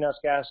increases in greenhouse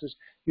gases,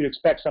 you'd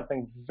expect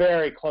something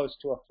very close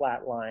to a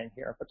flat line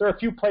here. But there are a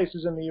few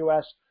places in the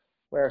U.S.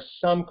 where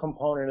some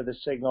component of the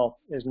signal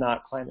is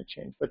not climate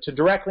change. But to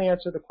directly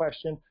answer the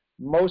question,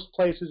 most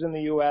places in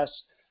the U.S.,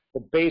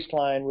 the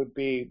baseline would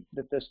be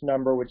that this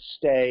number would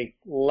stay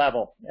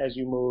level as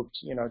you moved,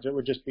 it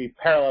would just be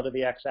parallel to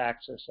the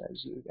x-axis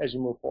as you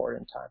move forward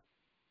in time.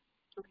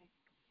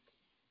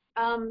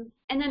 And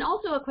then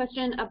also a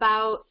question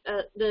about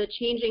the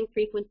changing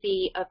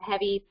frequency of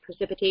heavy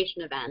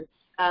precipitation events.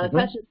 The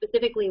question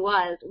specifically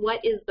was, what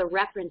is the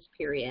reference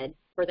period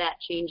for that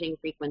changing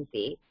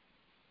frequency?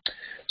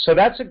 So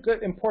that's a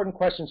good, important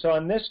question. So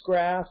on this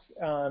graph,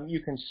 you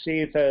can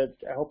see that,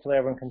 hopefully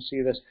everyone can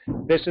see this.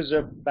 This is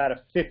about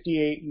a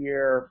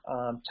 58-year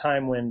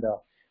time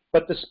window.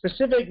 But the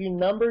specific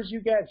numbers you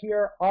get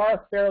here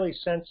are fairly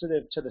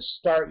sensitive to the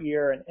start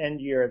year and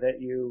end year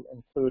that you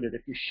included.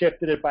 If you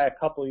shifted it by a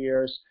couple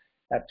years,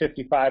 that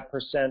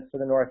 55% for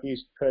the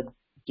Northeast could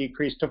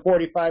decrease to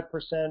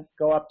 45%,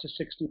 go up to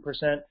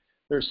 60%.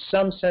 There's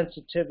some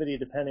sensitivity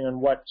depending on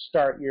what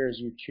start years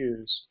you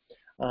choose.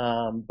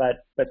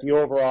 But the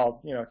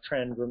overall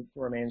trend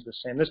remains the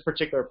same. This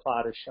particular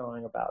plot is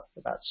showing about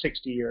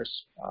 60 years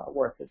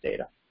worth of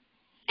data.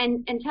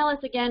 And tell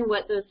us again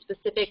what those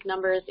specific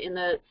numbers in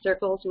the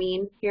circles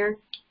mean here.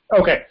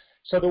 Okay,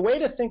 so the way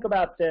to think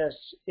about this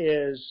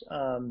is,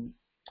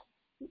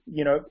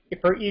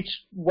 for each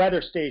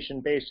weather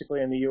station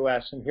basically in the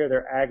U.S., and here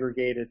they're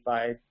aggregated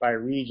by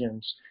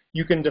regions,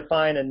 you can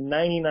define a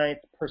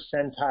 99th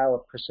percentile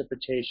of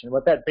precipitation.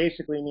 What that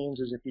basically means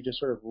is if you just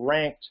sort of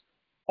ranked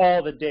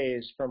all the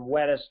days from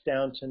wettest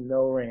down to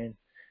no rain,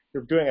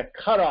 you're doing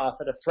a cutoff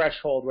at a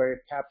threshold where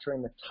you're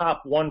capturing the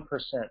top 1%.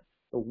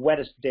 The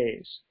wettest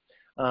days.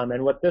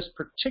 And what this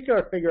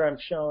particular figure I'm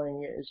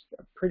showing is,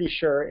 I'm pretty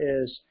sure,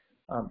 is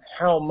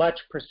how much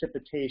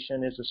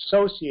precipitation is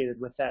associated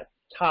with that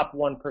top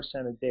 1%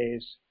 of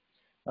days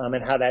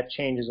and how that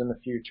changes in the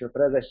future.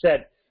 But as I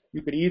said,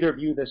 you could either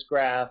view this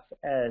graph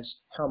as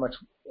how much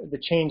the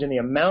change in the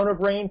amount of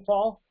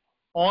rainfall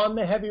on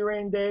the heavy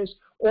rain days,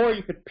 or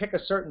you could pick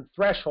a certain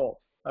threshold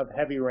of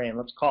heavy rain.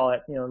 Let's call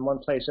it, in one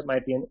place it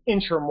might be an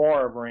inch or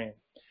more of rain.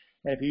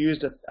 And if you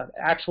used an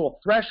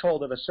actual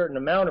threshold of a certain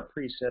amount of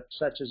precip,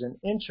 such as an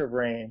inch of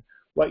rain,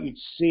 what you'd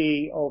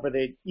see over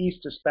the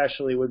east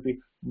especially would be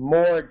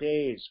more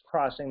days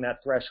crossing that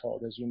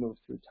threshold as you move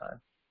through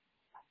time.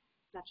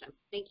 Gotcha.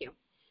 Thank you.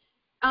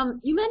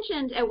 You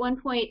mentioned at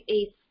one point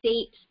a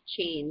state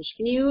change.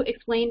 Can you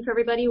explain for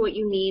everybody what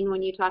you mean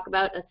when you talk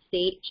about a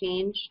state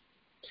change?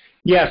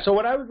 Yeah, so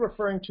what I was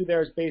referring to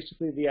there is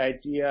basically the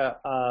idea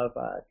of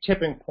a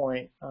tipping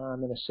point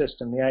in a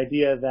system, the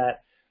idea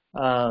that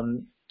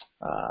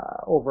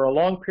over a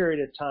long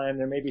period of time,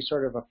 there may be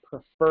sort of a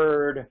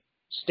preferred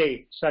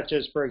state, such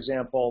as, for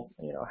example,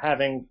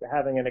 having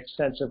an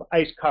extensive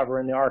ice cover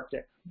in the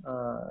Arctic,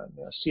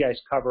 sea ice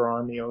cover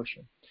on the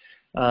ocean.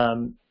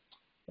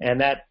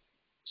 And that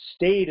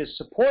state is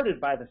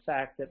supported by the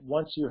fact that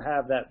once you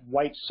have that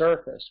white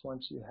surface,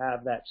 once you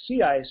have that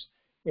sea ice,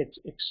 it's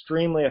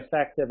extremely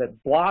effective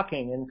at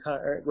blocking,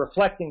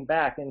 reflecting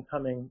back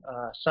incoming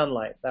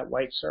sunlight, that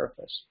white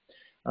surface.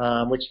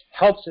 Which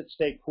helps it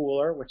stay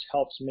cooler, which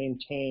helps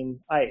maintain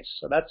ice.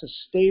 So that's a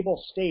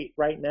stable state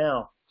right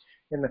now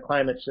in the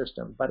climate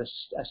system. But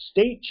a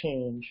state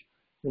change,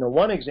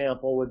 one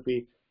example would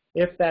be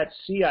if that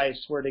sea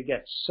ice were to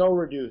get so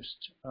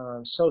reduced,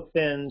 so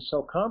thin,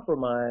 so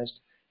compromised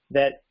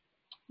that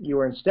you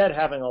were instead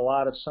having a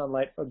lot of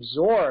sunlight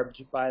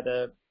absorbed by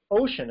the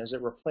ocean as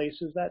it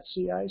replaces that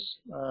sea ice.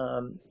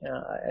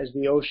 As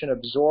the ocean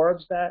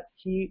absorbs that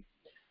heat,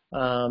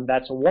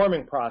 that's a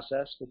warming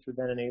process, which would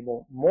then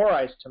enable more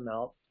ice to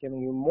melt, giving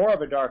you more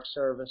of a dark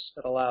surface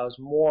that allows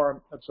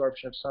more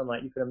absorption of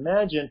sunlight. You could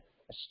imagine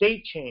a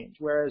state change,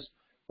 where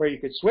you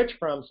could switch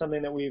from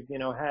something that we've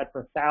had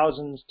for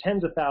thousands,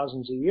 tens of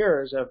thousands of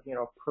years of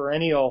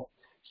perennial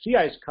sea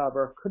ice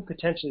cover, could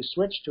potentially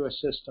switch to a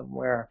system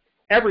where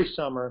every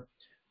summer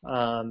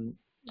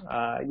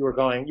you were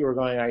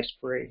going ice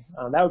free.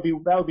 That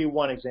would be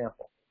one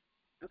example.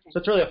 Okay. So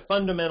it's really a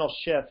fundamental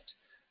shift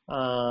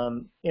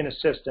in a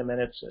system, and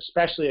it's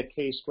especially a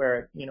case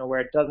where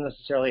it doesn't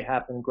necessarily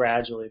happen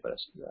gradually, but a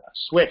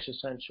switch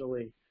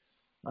essentially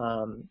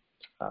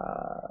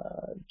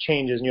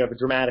changes, and you have a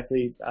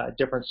dramatically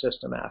different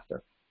system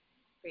after.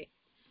 Great.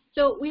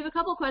 So we have a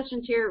couple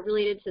questions here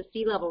related to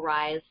sea level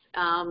rise.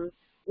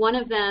 One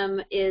of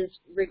them is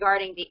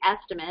regarding the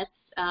estimates.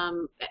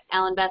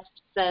 Alan Best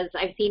says,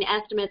 I've seen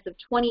estimates of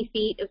 20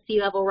 feet of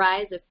sea level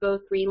rise if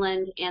both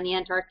Greenland and the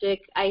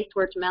Antarctic ice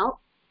were to melt.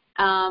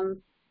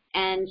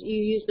 And you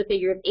use the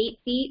figure of 8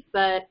 feet,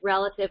 but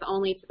relative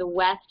only to the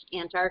West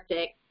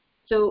Antarctic.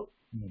 So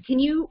can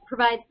you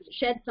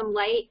shed some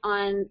light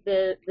on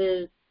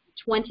the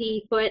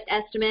 20-foot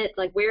estimate?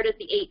 Like, where does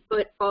the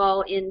 8-foot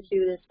fall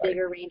into this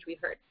bigger range we've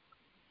heard?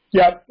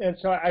 Yeah, and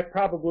so I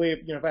probably,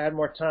 if I had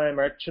more time,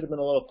 I should have been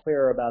a little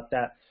clearer about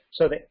that.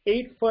 So the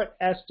 8-foot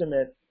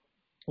estimate,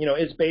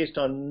 is based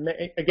on,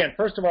 again,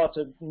 first of all, it's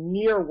a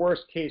near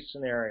worst case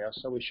scenario.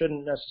 So we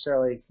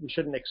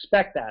shouldn't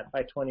expect that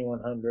by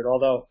 2100.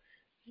 Although,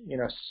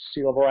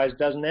 sea level rise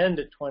doesn't end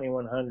at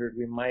 2100.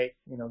 We might,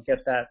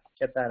 get that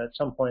at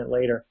some point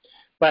later.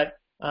 But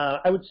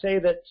I would say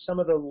that some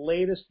of the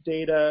latest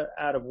data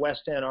out of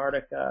West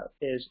Antarctica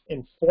is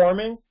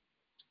informing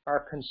our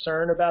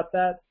concern about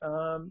that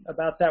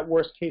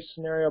worst case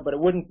scenario. But it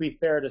wouldn't be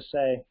fair to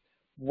say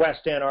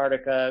West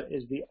Antarctica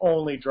is the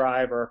only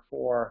driver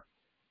for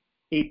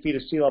 8 feet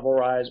of sea level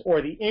rise,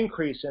 or the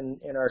increase in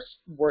our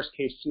worst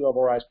case sea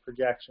level rise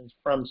projections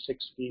from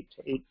 6 feet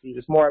to 8 feet.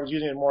 I was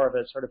using it more of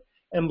a sort of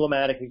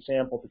emblematic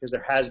example because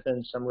there has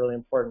been some really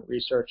important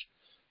research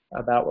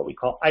about what we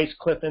call ice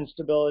cliff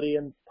instability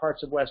in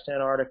parts of West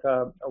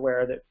Antarctica,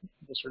 where the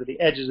sort of the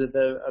edges of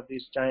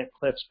these giant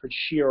cliffs could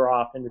shear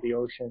off into the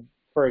ocean,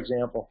 for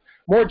example.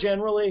 More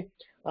generally,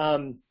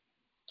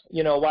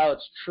 while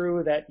it's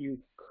true that you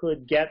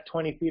could get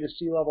 20 feet of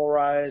sea level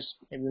rise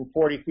and then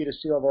 40 feet of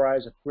sea level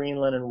rise if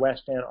Greenland and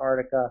West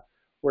Antarctica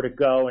were to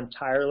go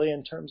entirely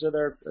in terms of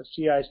their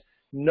sea ice,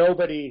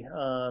 nobody,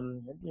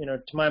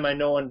 to my mind,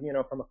 no one,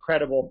 from a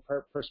credible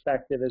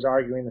perspective is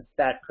arguing that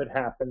that could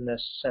happen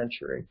this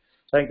century.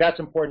 So I think that's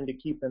important to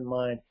keep in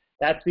mind.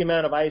 That's the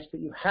amount of ice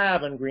that you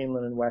have in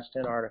Greenland and West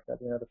Antarctica,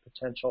 the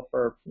potential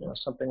for,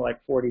 something like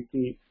 40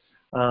 feet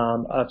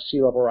of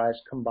sea level rise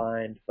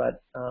combined.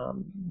 But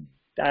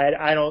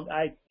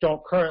I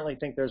don't currently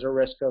think there's a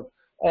risk of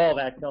all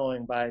that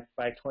going by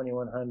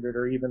 2100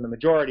 or even the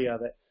majority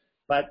of it.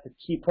 But the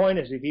key point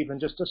is if even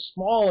just a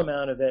small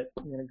amount of it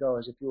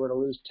goes, if you were to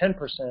lose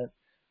 10%,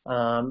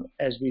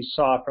 as we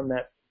saw from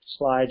that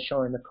slide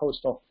showing the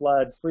coastal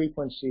flood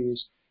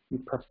frequencies, you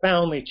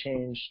profoundly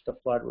change the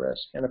flood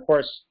risk. And of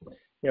course,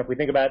 if we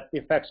think about the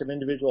effects of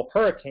individual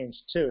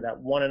hurricanes too, that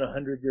 1 in a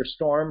 100-year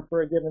storm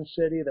for a given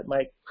city that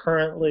might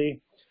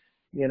currently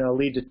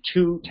lead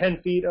to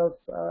 10 feet of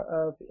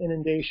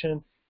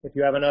inundation. If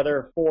you have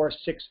another 4 or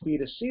 6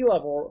 feet of sea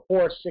level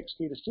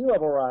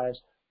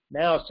rise,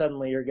 now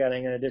suddenly you're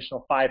getting an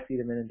additional 5 feet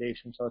of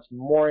inundation. So it's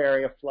more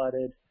area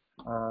flooded,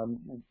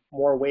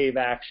 more wave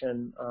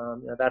action.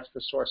 That's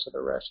the source of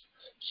the risk.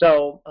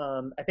 So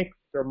I think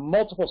there are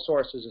multiple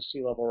sources of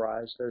sea level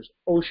rise. There's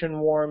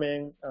ocean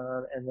warming,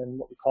 and then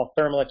what we call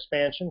thermal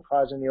expansion,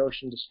 causing the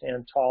ocean to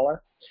stand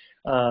taller.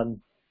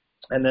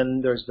 And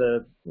then there's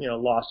the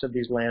loss of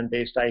these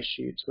land-based ice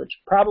sheets, which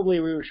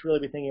probably we should really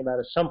be thinking about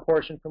as some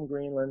portion from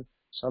Greenland,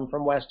 some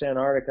from West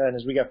Antarctica, and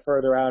as we get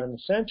further out in the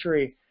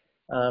century,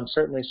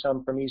 certainly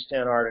some from East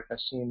Antarctica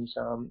seems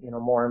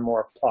more and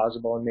more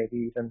plausible and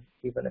maybe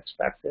even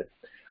expected.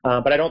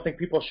 But I don't think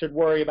people should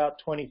worry about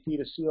 20 feet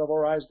of sea level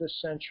rise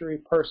this century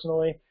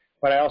personally.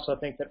 But I also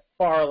think that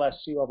far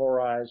less sea level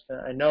rise than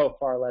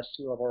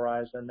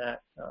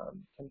that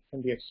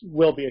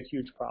will be a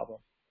huge problem.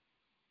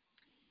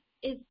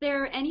 Is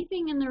there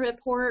anything in the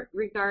report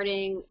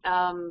regarding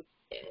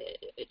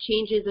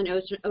changes in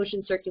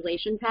ocean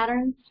circulation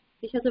patterns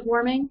because of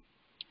warming?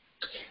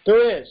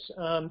 There is.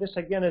 This,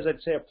 again, is,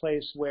 I'd say, a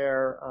place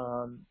where,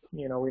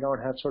 we don't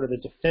have sort of the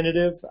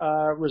definitive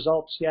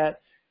results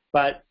yet.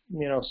 But,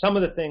 some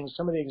of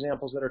the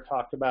examples that are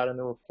talked about in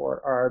the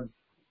report are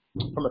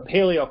from a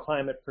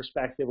paleoclimate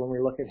perspective. When we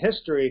look at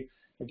history,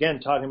 again,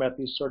 talking about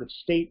these sort of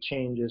state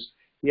changes,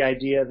 the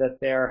idea that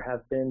there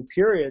have been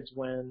periods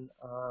when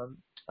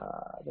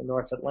the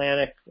North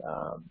Atlantic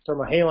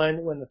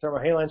when the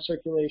thermohaline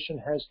circulation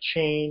has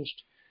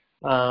changed.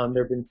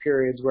 There have been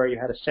periods where you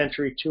had a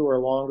century, 2 or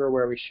longer,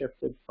 where we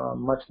shifted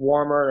from much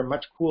warmer and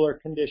much cooler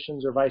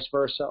conditions or vice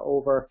versa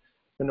over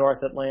the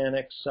North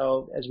Atlantic.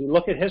 So as we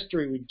look at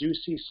history, we do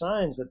see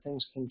signs that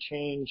things can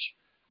change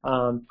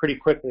pretty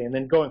quickly. And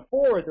then going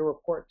forward, the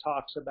report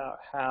talks about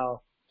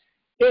how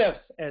if,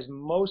 as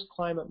most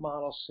climate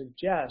models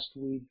suggest,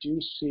 we do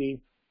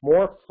see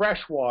more fresh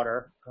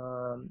water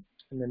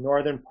in the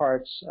northern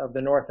parts of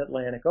the North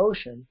Atlantic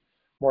Ocean,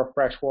 more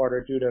fresh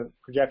water due to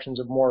projections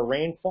of more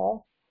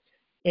rainfall,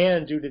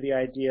 and due to the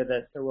idea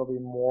that there will be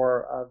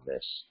more of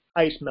this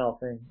ice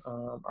melting,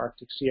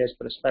 Arctic sea ice,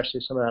 but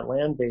especially some of that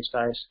land-based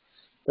ice,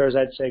 there's,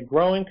 I'd say,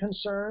 growing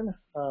concern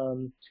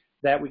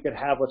that we could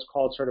have what's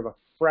called sort of a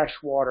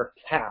freshwater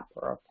cap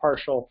or a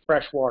partial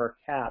freshwater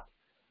cap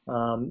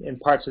in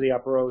parts of the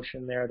upper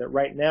ocean there that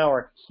right now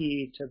are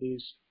key to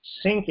these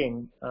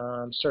sinking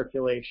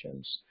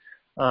circulations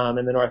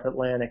in the North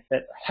Atlantic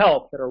that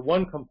are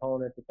one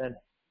component that then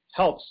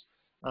helps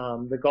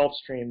the Gulf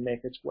Stream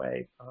make its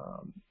way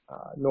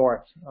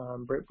north,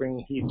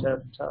 bringing heat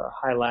to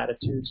high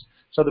latitudes.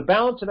 So the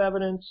balance of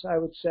evidence, I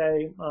would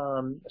say,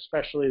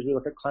 especially as we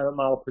look at climate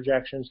model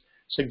projections,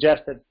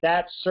 suggests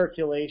that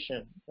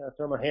circulation,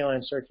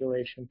 thermohaline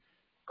circulation,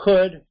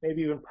 could,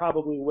 maybe even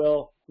probably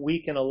will,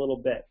 weaken a little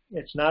bit.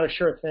 It's not a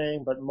sure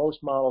thing, but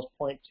most models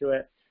point to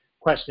it.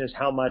 Question is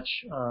how much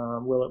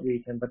will it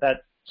weaken? But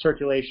that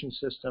circulation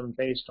system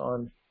based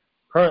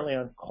currently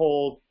on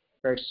cold,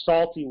 very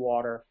salty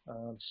water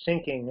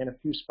sinking in a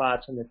few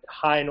spots in the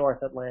high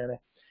North Atlantic.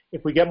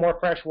 If we get more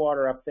fresh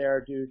water up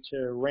there due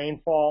to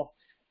rainfall,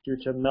 due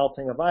to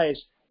melting of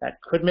ice,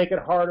 that could make it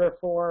harder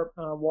for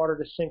water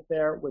to sink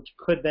there, which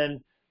could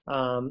then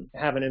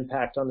have an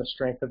impact on the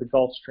strength of the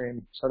Gulf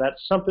Stream. So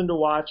that's something to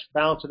watch.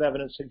 Balance of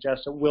evidence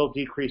suggests it will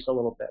decrease a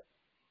little bit.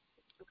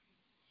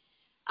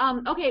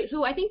 Okay,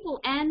 so I think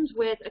we'll end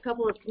with a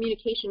couple of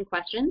communication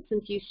questions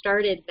since you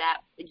started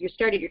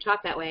your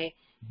talk that way.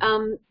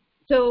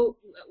 So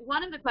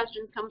one of the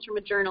questions comes from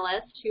a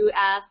journalist who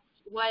asks,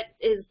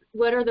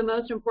 what are the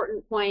most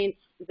important points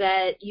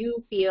that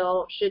you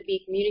feel should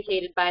be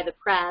communicated by the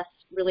press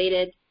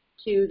related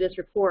to this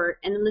report.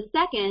 And then the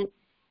second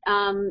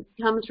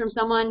comes from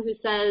someone who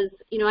says,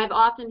 I've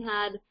often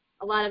had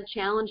a lot of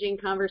challenging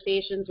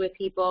conversations with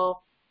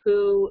people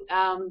who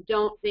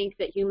don't think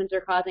that humans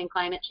are causing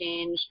climate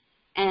change.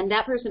 And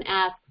that person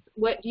asks,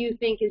 what do you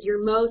think is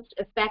your most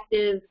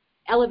effective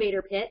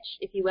elevator pitch,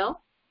 if you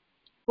will,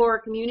 for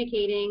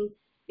communicating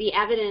the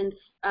evidence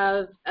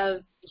of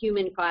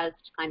human-caused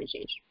climate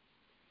change?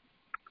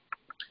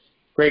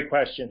 Great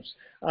questions.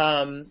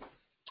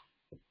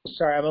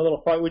 Sorry, I'm a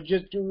little far.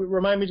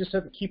 Remind me just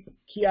of the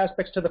key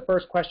aspects to the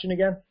first question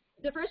again?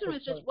 The first one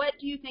was just, what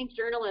do you think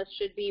journalists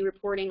should be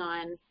reporting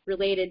on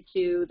related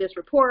to this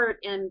report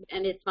and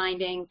its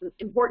findings,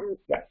 important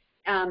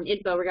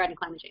info regarding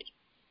climate change?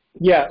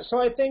 Yeah, so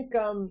I think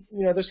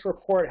this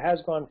report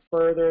has gone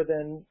further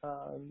than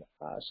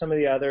some of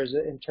the others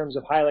in terms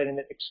of highlighting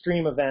that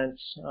extreme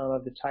events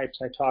of the types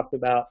I talked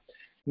about.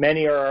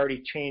 Many are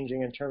already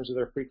changing in terms of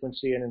their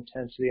frequency and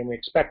intensity, and we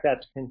expect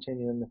that to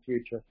continue in the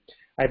future.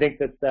 I think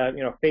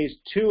that phase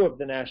 2 of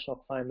the National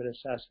Climate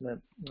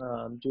Assessment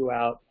due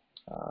out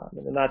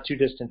in the not too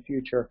distant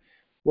future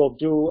will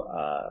do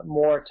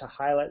more to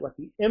highlight what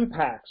the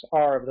impacts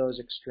are of those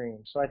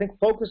extremes. So I think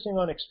focusing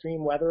on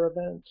extreme weather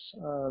events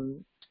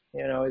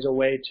is a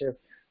way to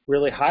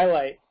really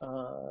highlight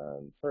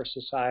for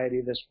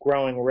society this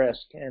growing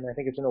risk, and I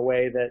think it's in a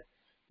way that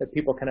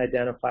people can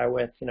identify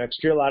with.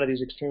 A lot of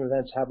these extreme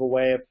events have a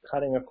way of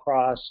cutting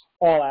across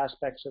all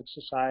aspects of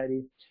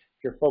society.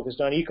 If you're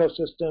focused on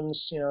ecosystems,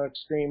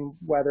 extreme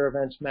weather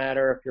events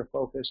matter. If you're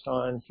focused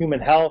on human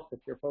health, if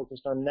you're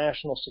focused on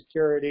national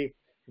security, if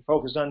you're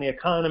focused on the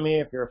economy,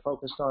 if you're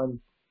focused on,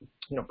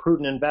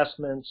 prudent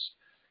investments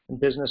and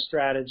business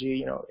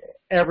strategy,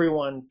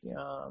 everyone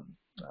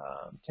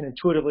can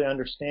intuitively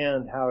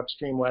understand how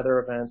extreme weather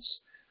events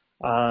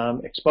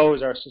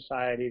expose our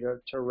society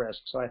to risk.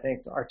 So I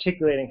think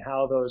articulating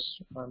how those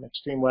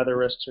extreme weather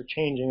risks are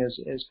changing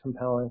is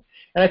compelling.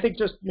 And I think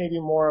just maybe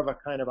more of a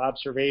kind of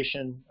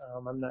observation,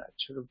 I'm not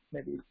sure,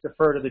 maybe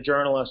defer to the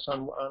journalists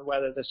on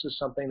whether this is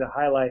something to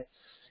highlight.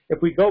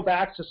 If we go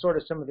back to sort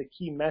of some of the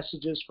key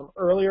messages from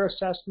earlier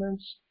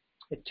assessments,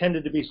 it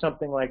tended to be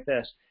something like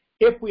this.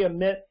 If we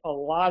emit a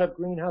lot of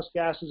greenhouse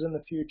gases in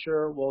the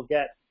future, we'll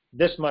get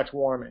this much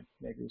warming,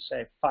 maybe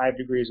say 5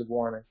 degrees of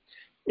warming.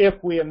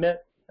 If we emit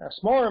a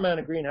smaller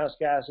amount of greenhouse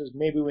gases,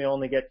 maybe we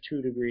only get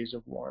 2 degrees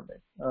of warming.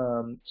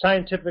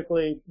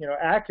 Scientifically,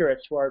 accurate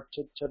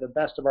to the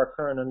best of our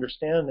current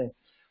understanding,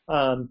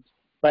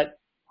 but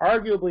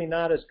arguably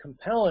not as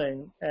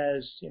compelling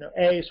as,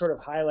 sort of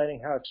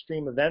highlighting how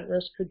extreme event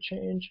risk could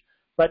change.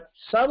 But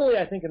subtly,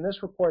 I think in this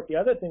report, the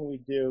other thing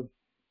we do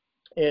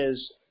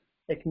is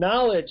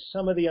acknowledge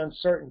some of the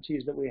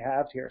uncertainties that we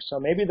have here. So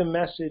maybe the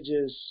message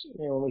is,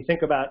 when we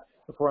think about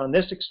if we're on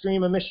this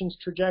extreme emissions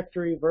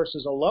trajectory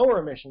versus a lower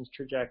emissions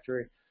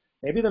trajectory,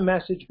 maybe the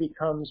message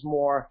becomes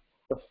more,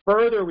 the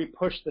further we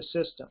push the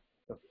system,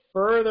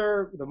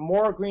 the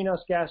more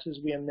greenhouse gases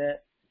we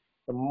emit,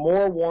 the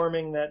more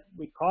warming that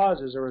we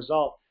cause as a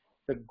result,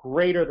 the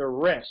greater the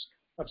risk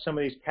of some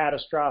of these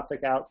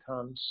catastrophic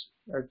outcomes,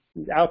 or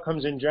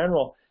outcomes in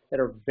general that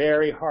are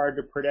very hard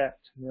to predict.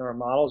 Our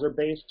models are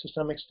based to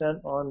some extent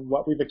on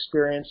what we've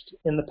experienced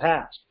in the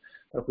past.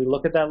 But if we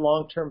look at that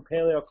long-term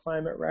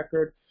paleoclimate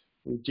record,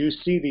 we do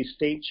see these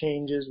state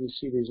changes, we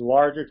see these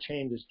larger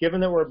changes.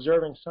 Given that we're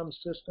observing some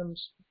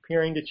systems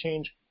appearing to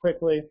change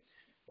quickly,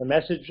 the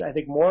message, I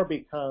think, more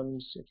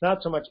becomes, it's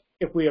not so much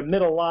if we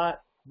emit a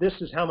lot, this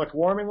is how much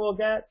warming we'll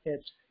get.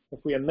 It's if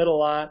we emit a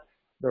lot,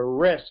 the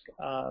risk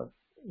of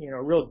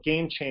real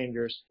game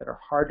changers that are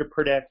hard to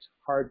predict,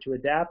 hard to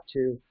adapt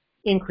to,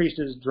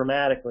 increases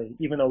dramatically,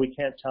 even though we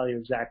can't tell you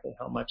exactly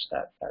how much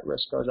that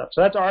risk goes up. So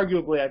that's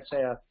arguably, I'd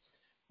say, a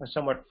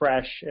somewhat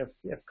fresh,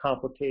 if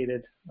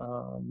complicated,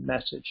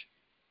 message.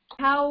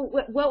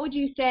 What would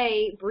you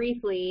say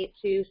briefly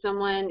to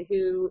someone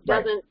who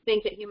doesn't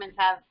think that humans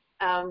have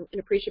an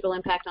appreciable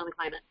impact on the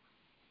climate?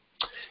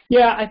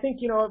 Yeah, I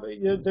think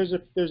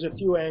there's a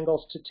few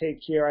angles to take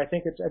here. I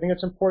think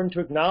it's important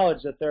to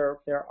acknowledge that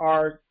there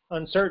are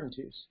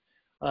uncertainties,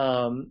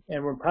 and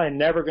we're probably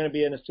never going to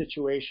be in a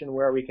situation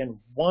where we can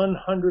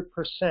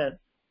 100%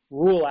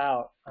 rule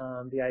out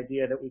the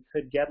idea that we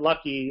could get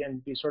lucky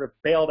and be sort of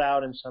bailed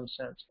out in some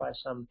sense by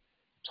some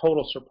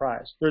total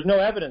surprise. There's no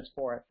evidence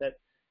for it that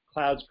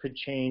clouds could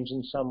change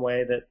in some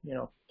way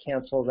that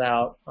cancels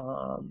out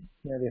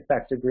the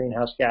effect of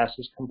greenhouse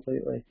gases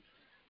completely.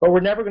 But we're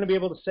never going to be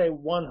able to say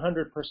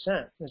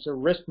 100%. It's a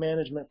risk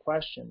management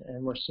question,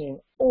 and we're seeing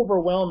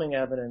overwhelming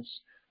evidence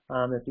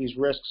that these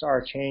risks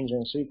are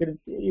changing. So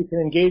you can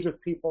engage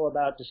with people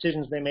about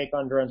decisions they make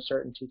under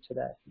uncertainty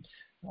today.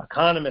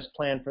 Economists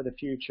plan for the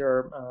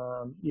future,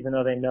 even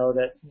though they know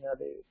that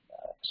the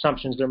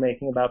assumptions they're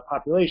making about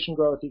population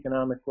growth,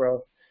 economic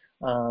growth,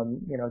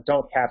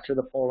 don't capture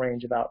the full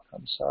range of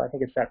outcomes. So I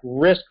think it's that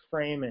risk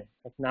framing,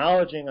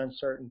 acknowledging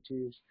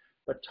uncertainties,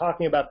 but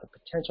talking about the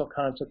potential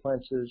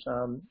consequences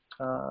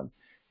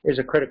is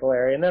a critical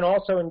area. And then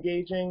also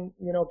engaging,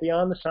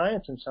 beyond the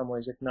science in some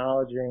ways,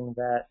 acknowledging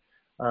that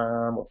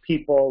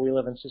People, we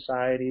live in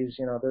societies,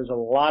 there's a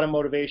lot of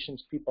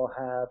motivations people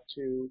have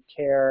to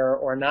care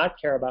or not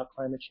care about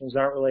climate change that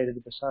aren't related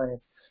to the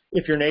science.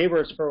 If your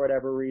neighbors, for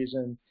whatever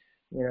reason,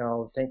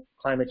 think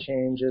climate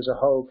change is a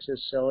hoax,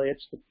 is silly,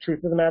 it's the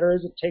truth of the matter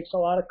is it takes a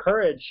lot of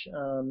courage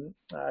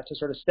to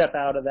sort of step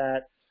out of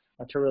that,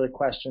 to really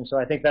question. So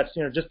I think that's,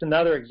 just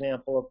another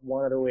example of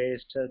one of the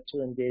ways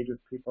to engage with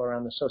people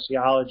around the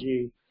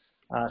sociology,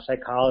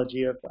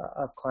 psychology of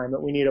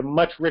climate. We need a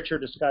much richer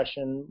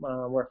discussion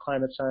where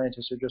climate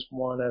scientists are just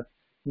one of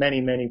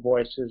many, many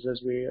voices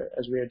as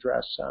we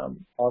address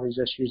all these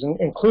issues,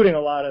 including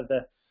a lot of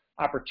the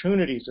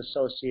opportunities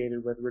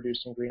associated with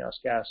reducing greenhouse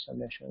gas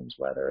emissions,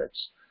 whether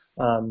it's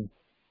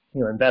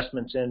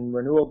investments in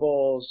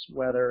renewables,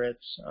 whether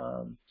it's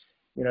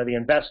the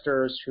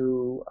investors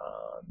who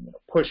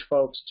push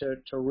folks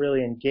to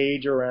really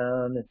engage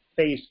around and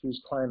face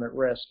these climate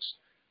risks.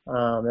 There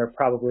are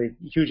probably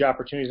huge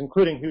opportunities,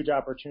 including huge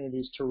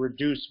opportunities to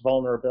reduce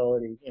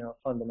vulnerability,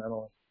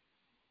 fundamentally.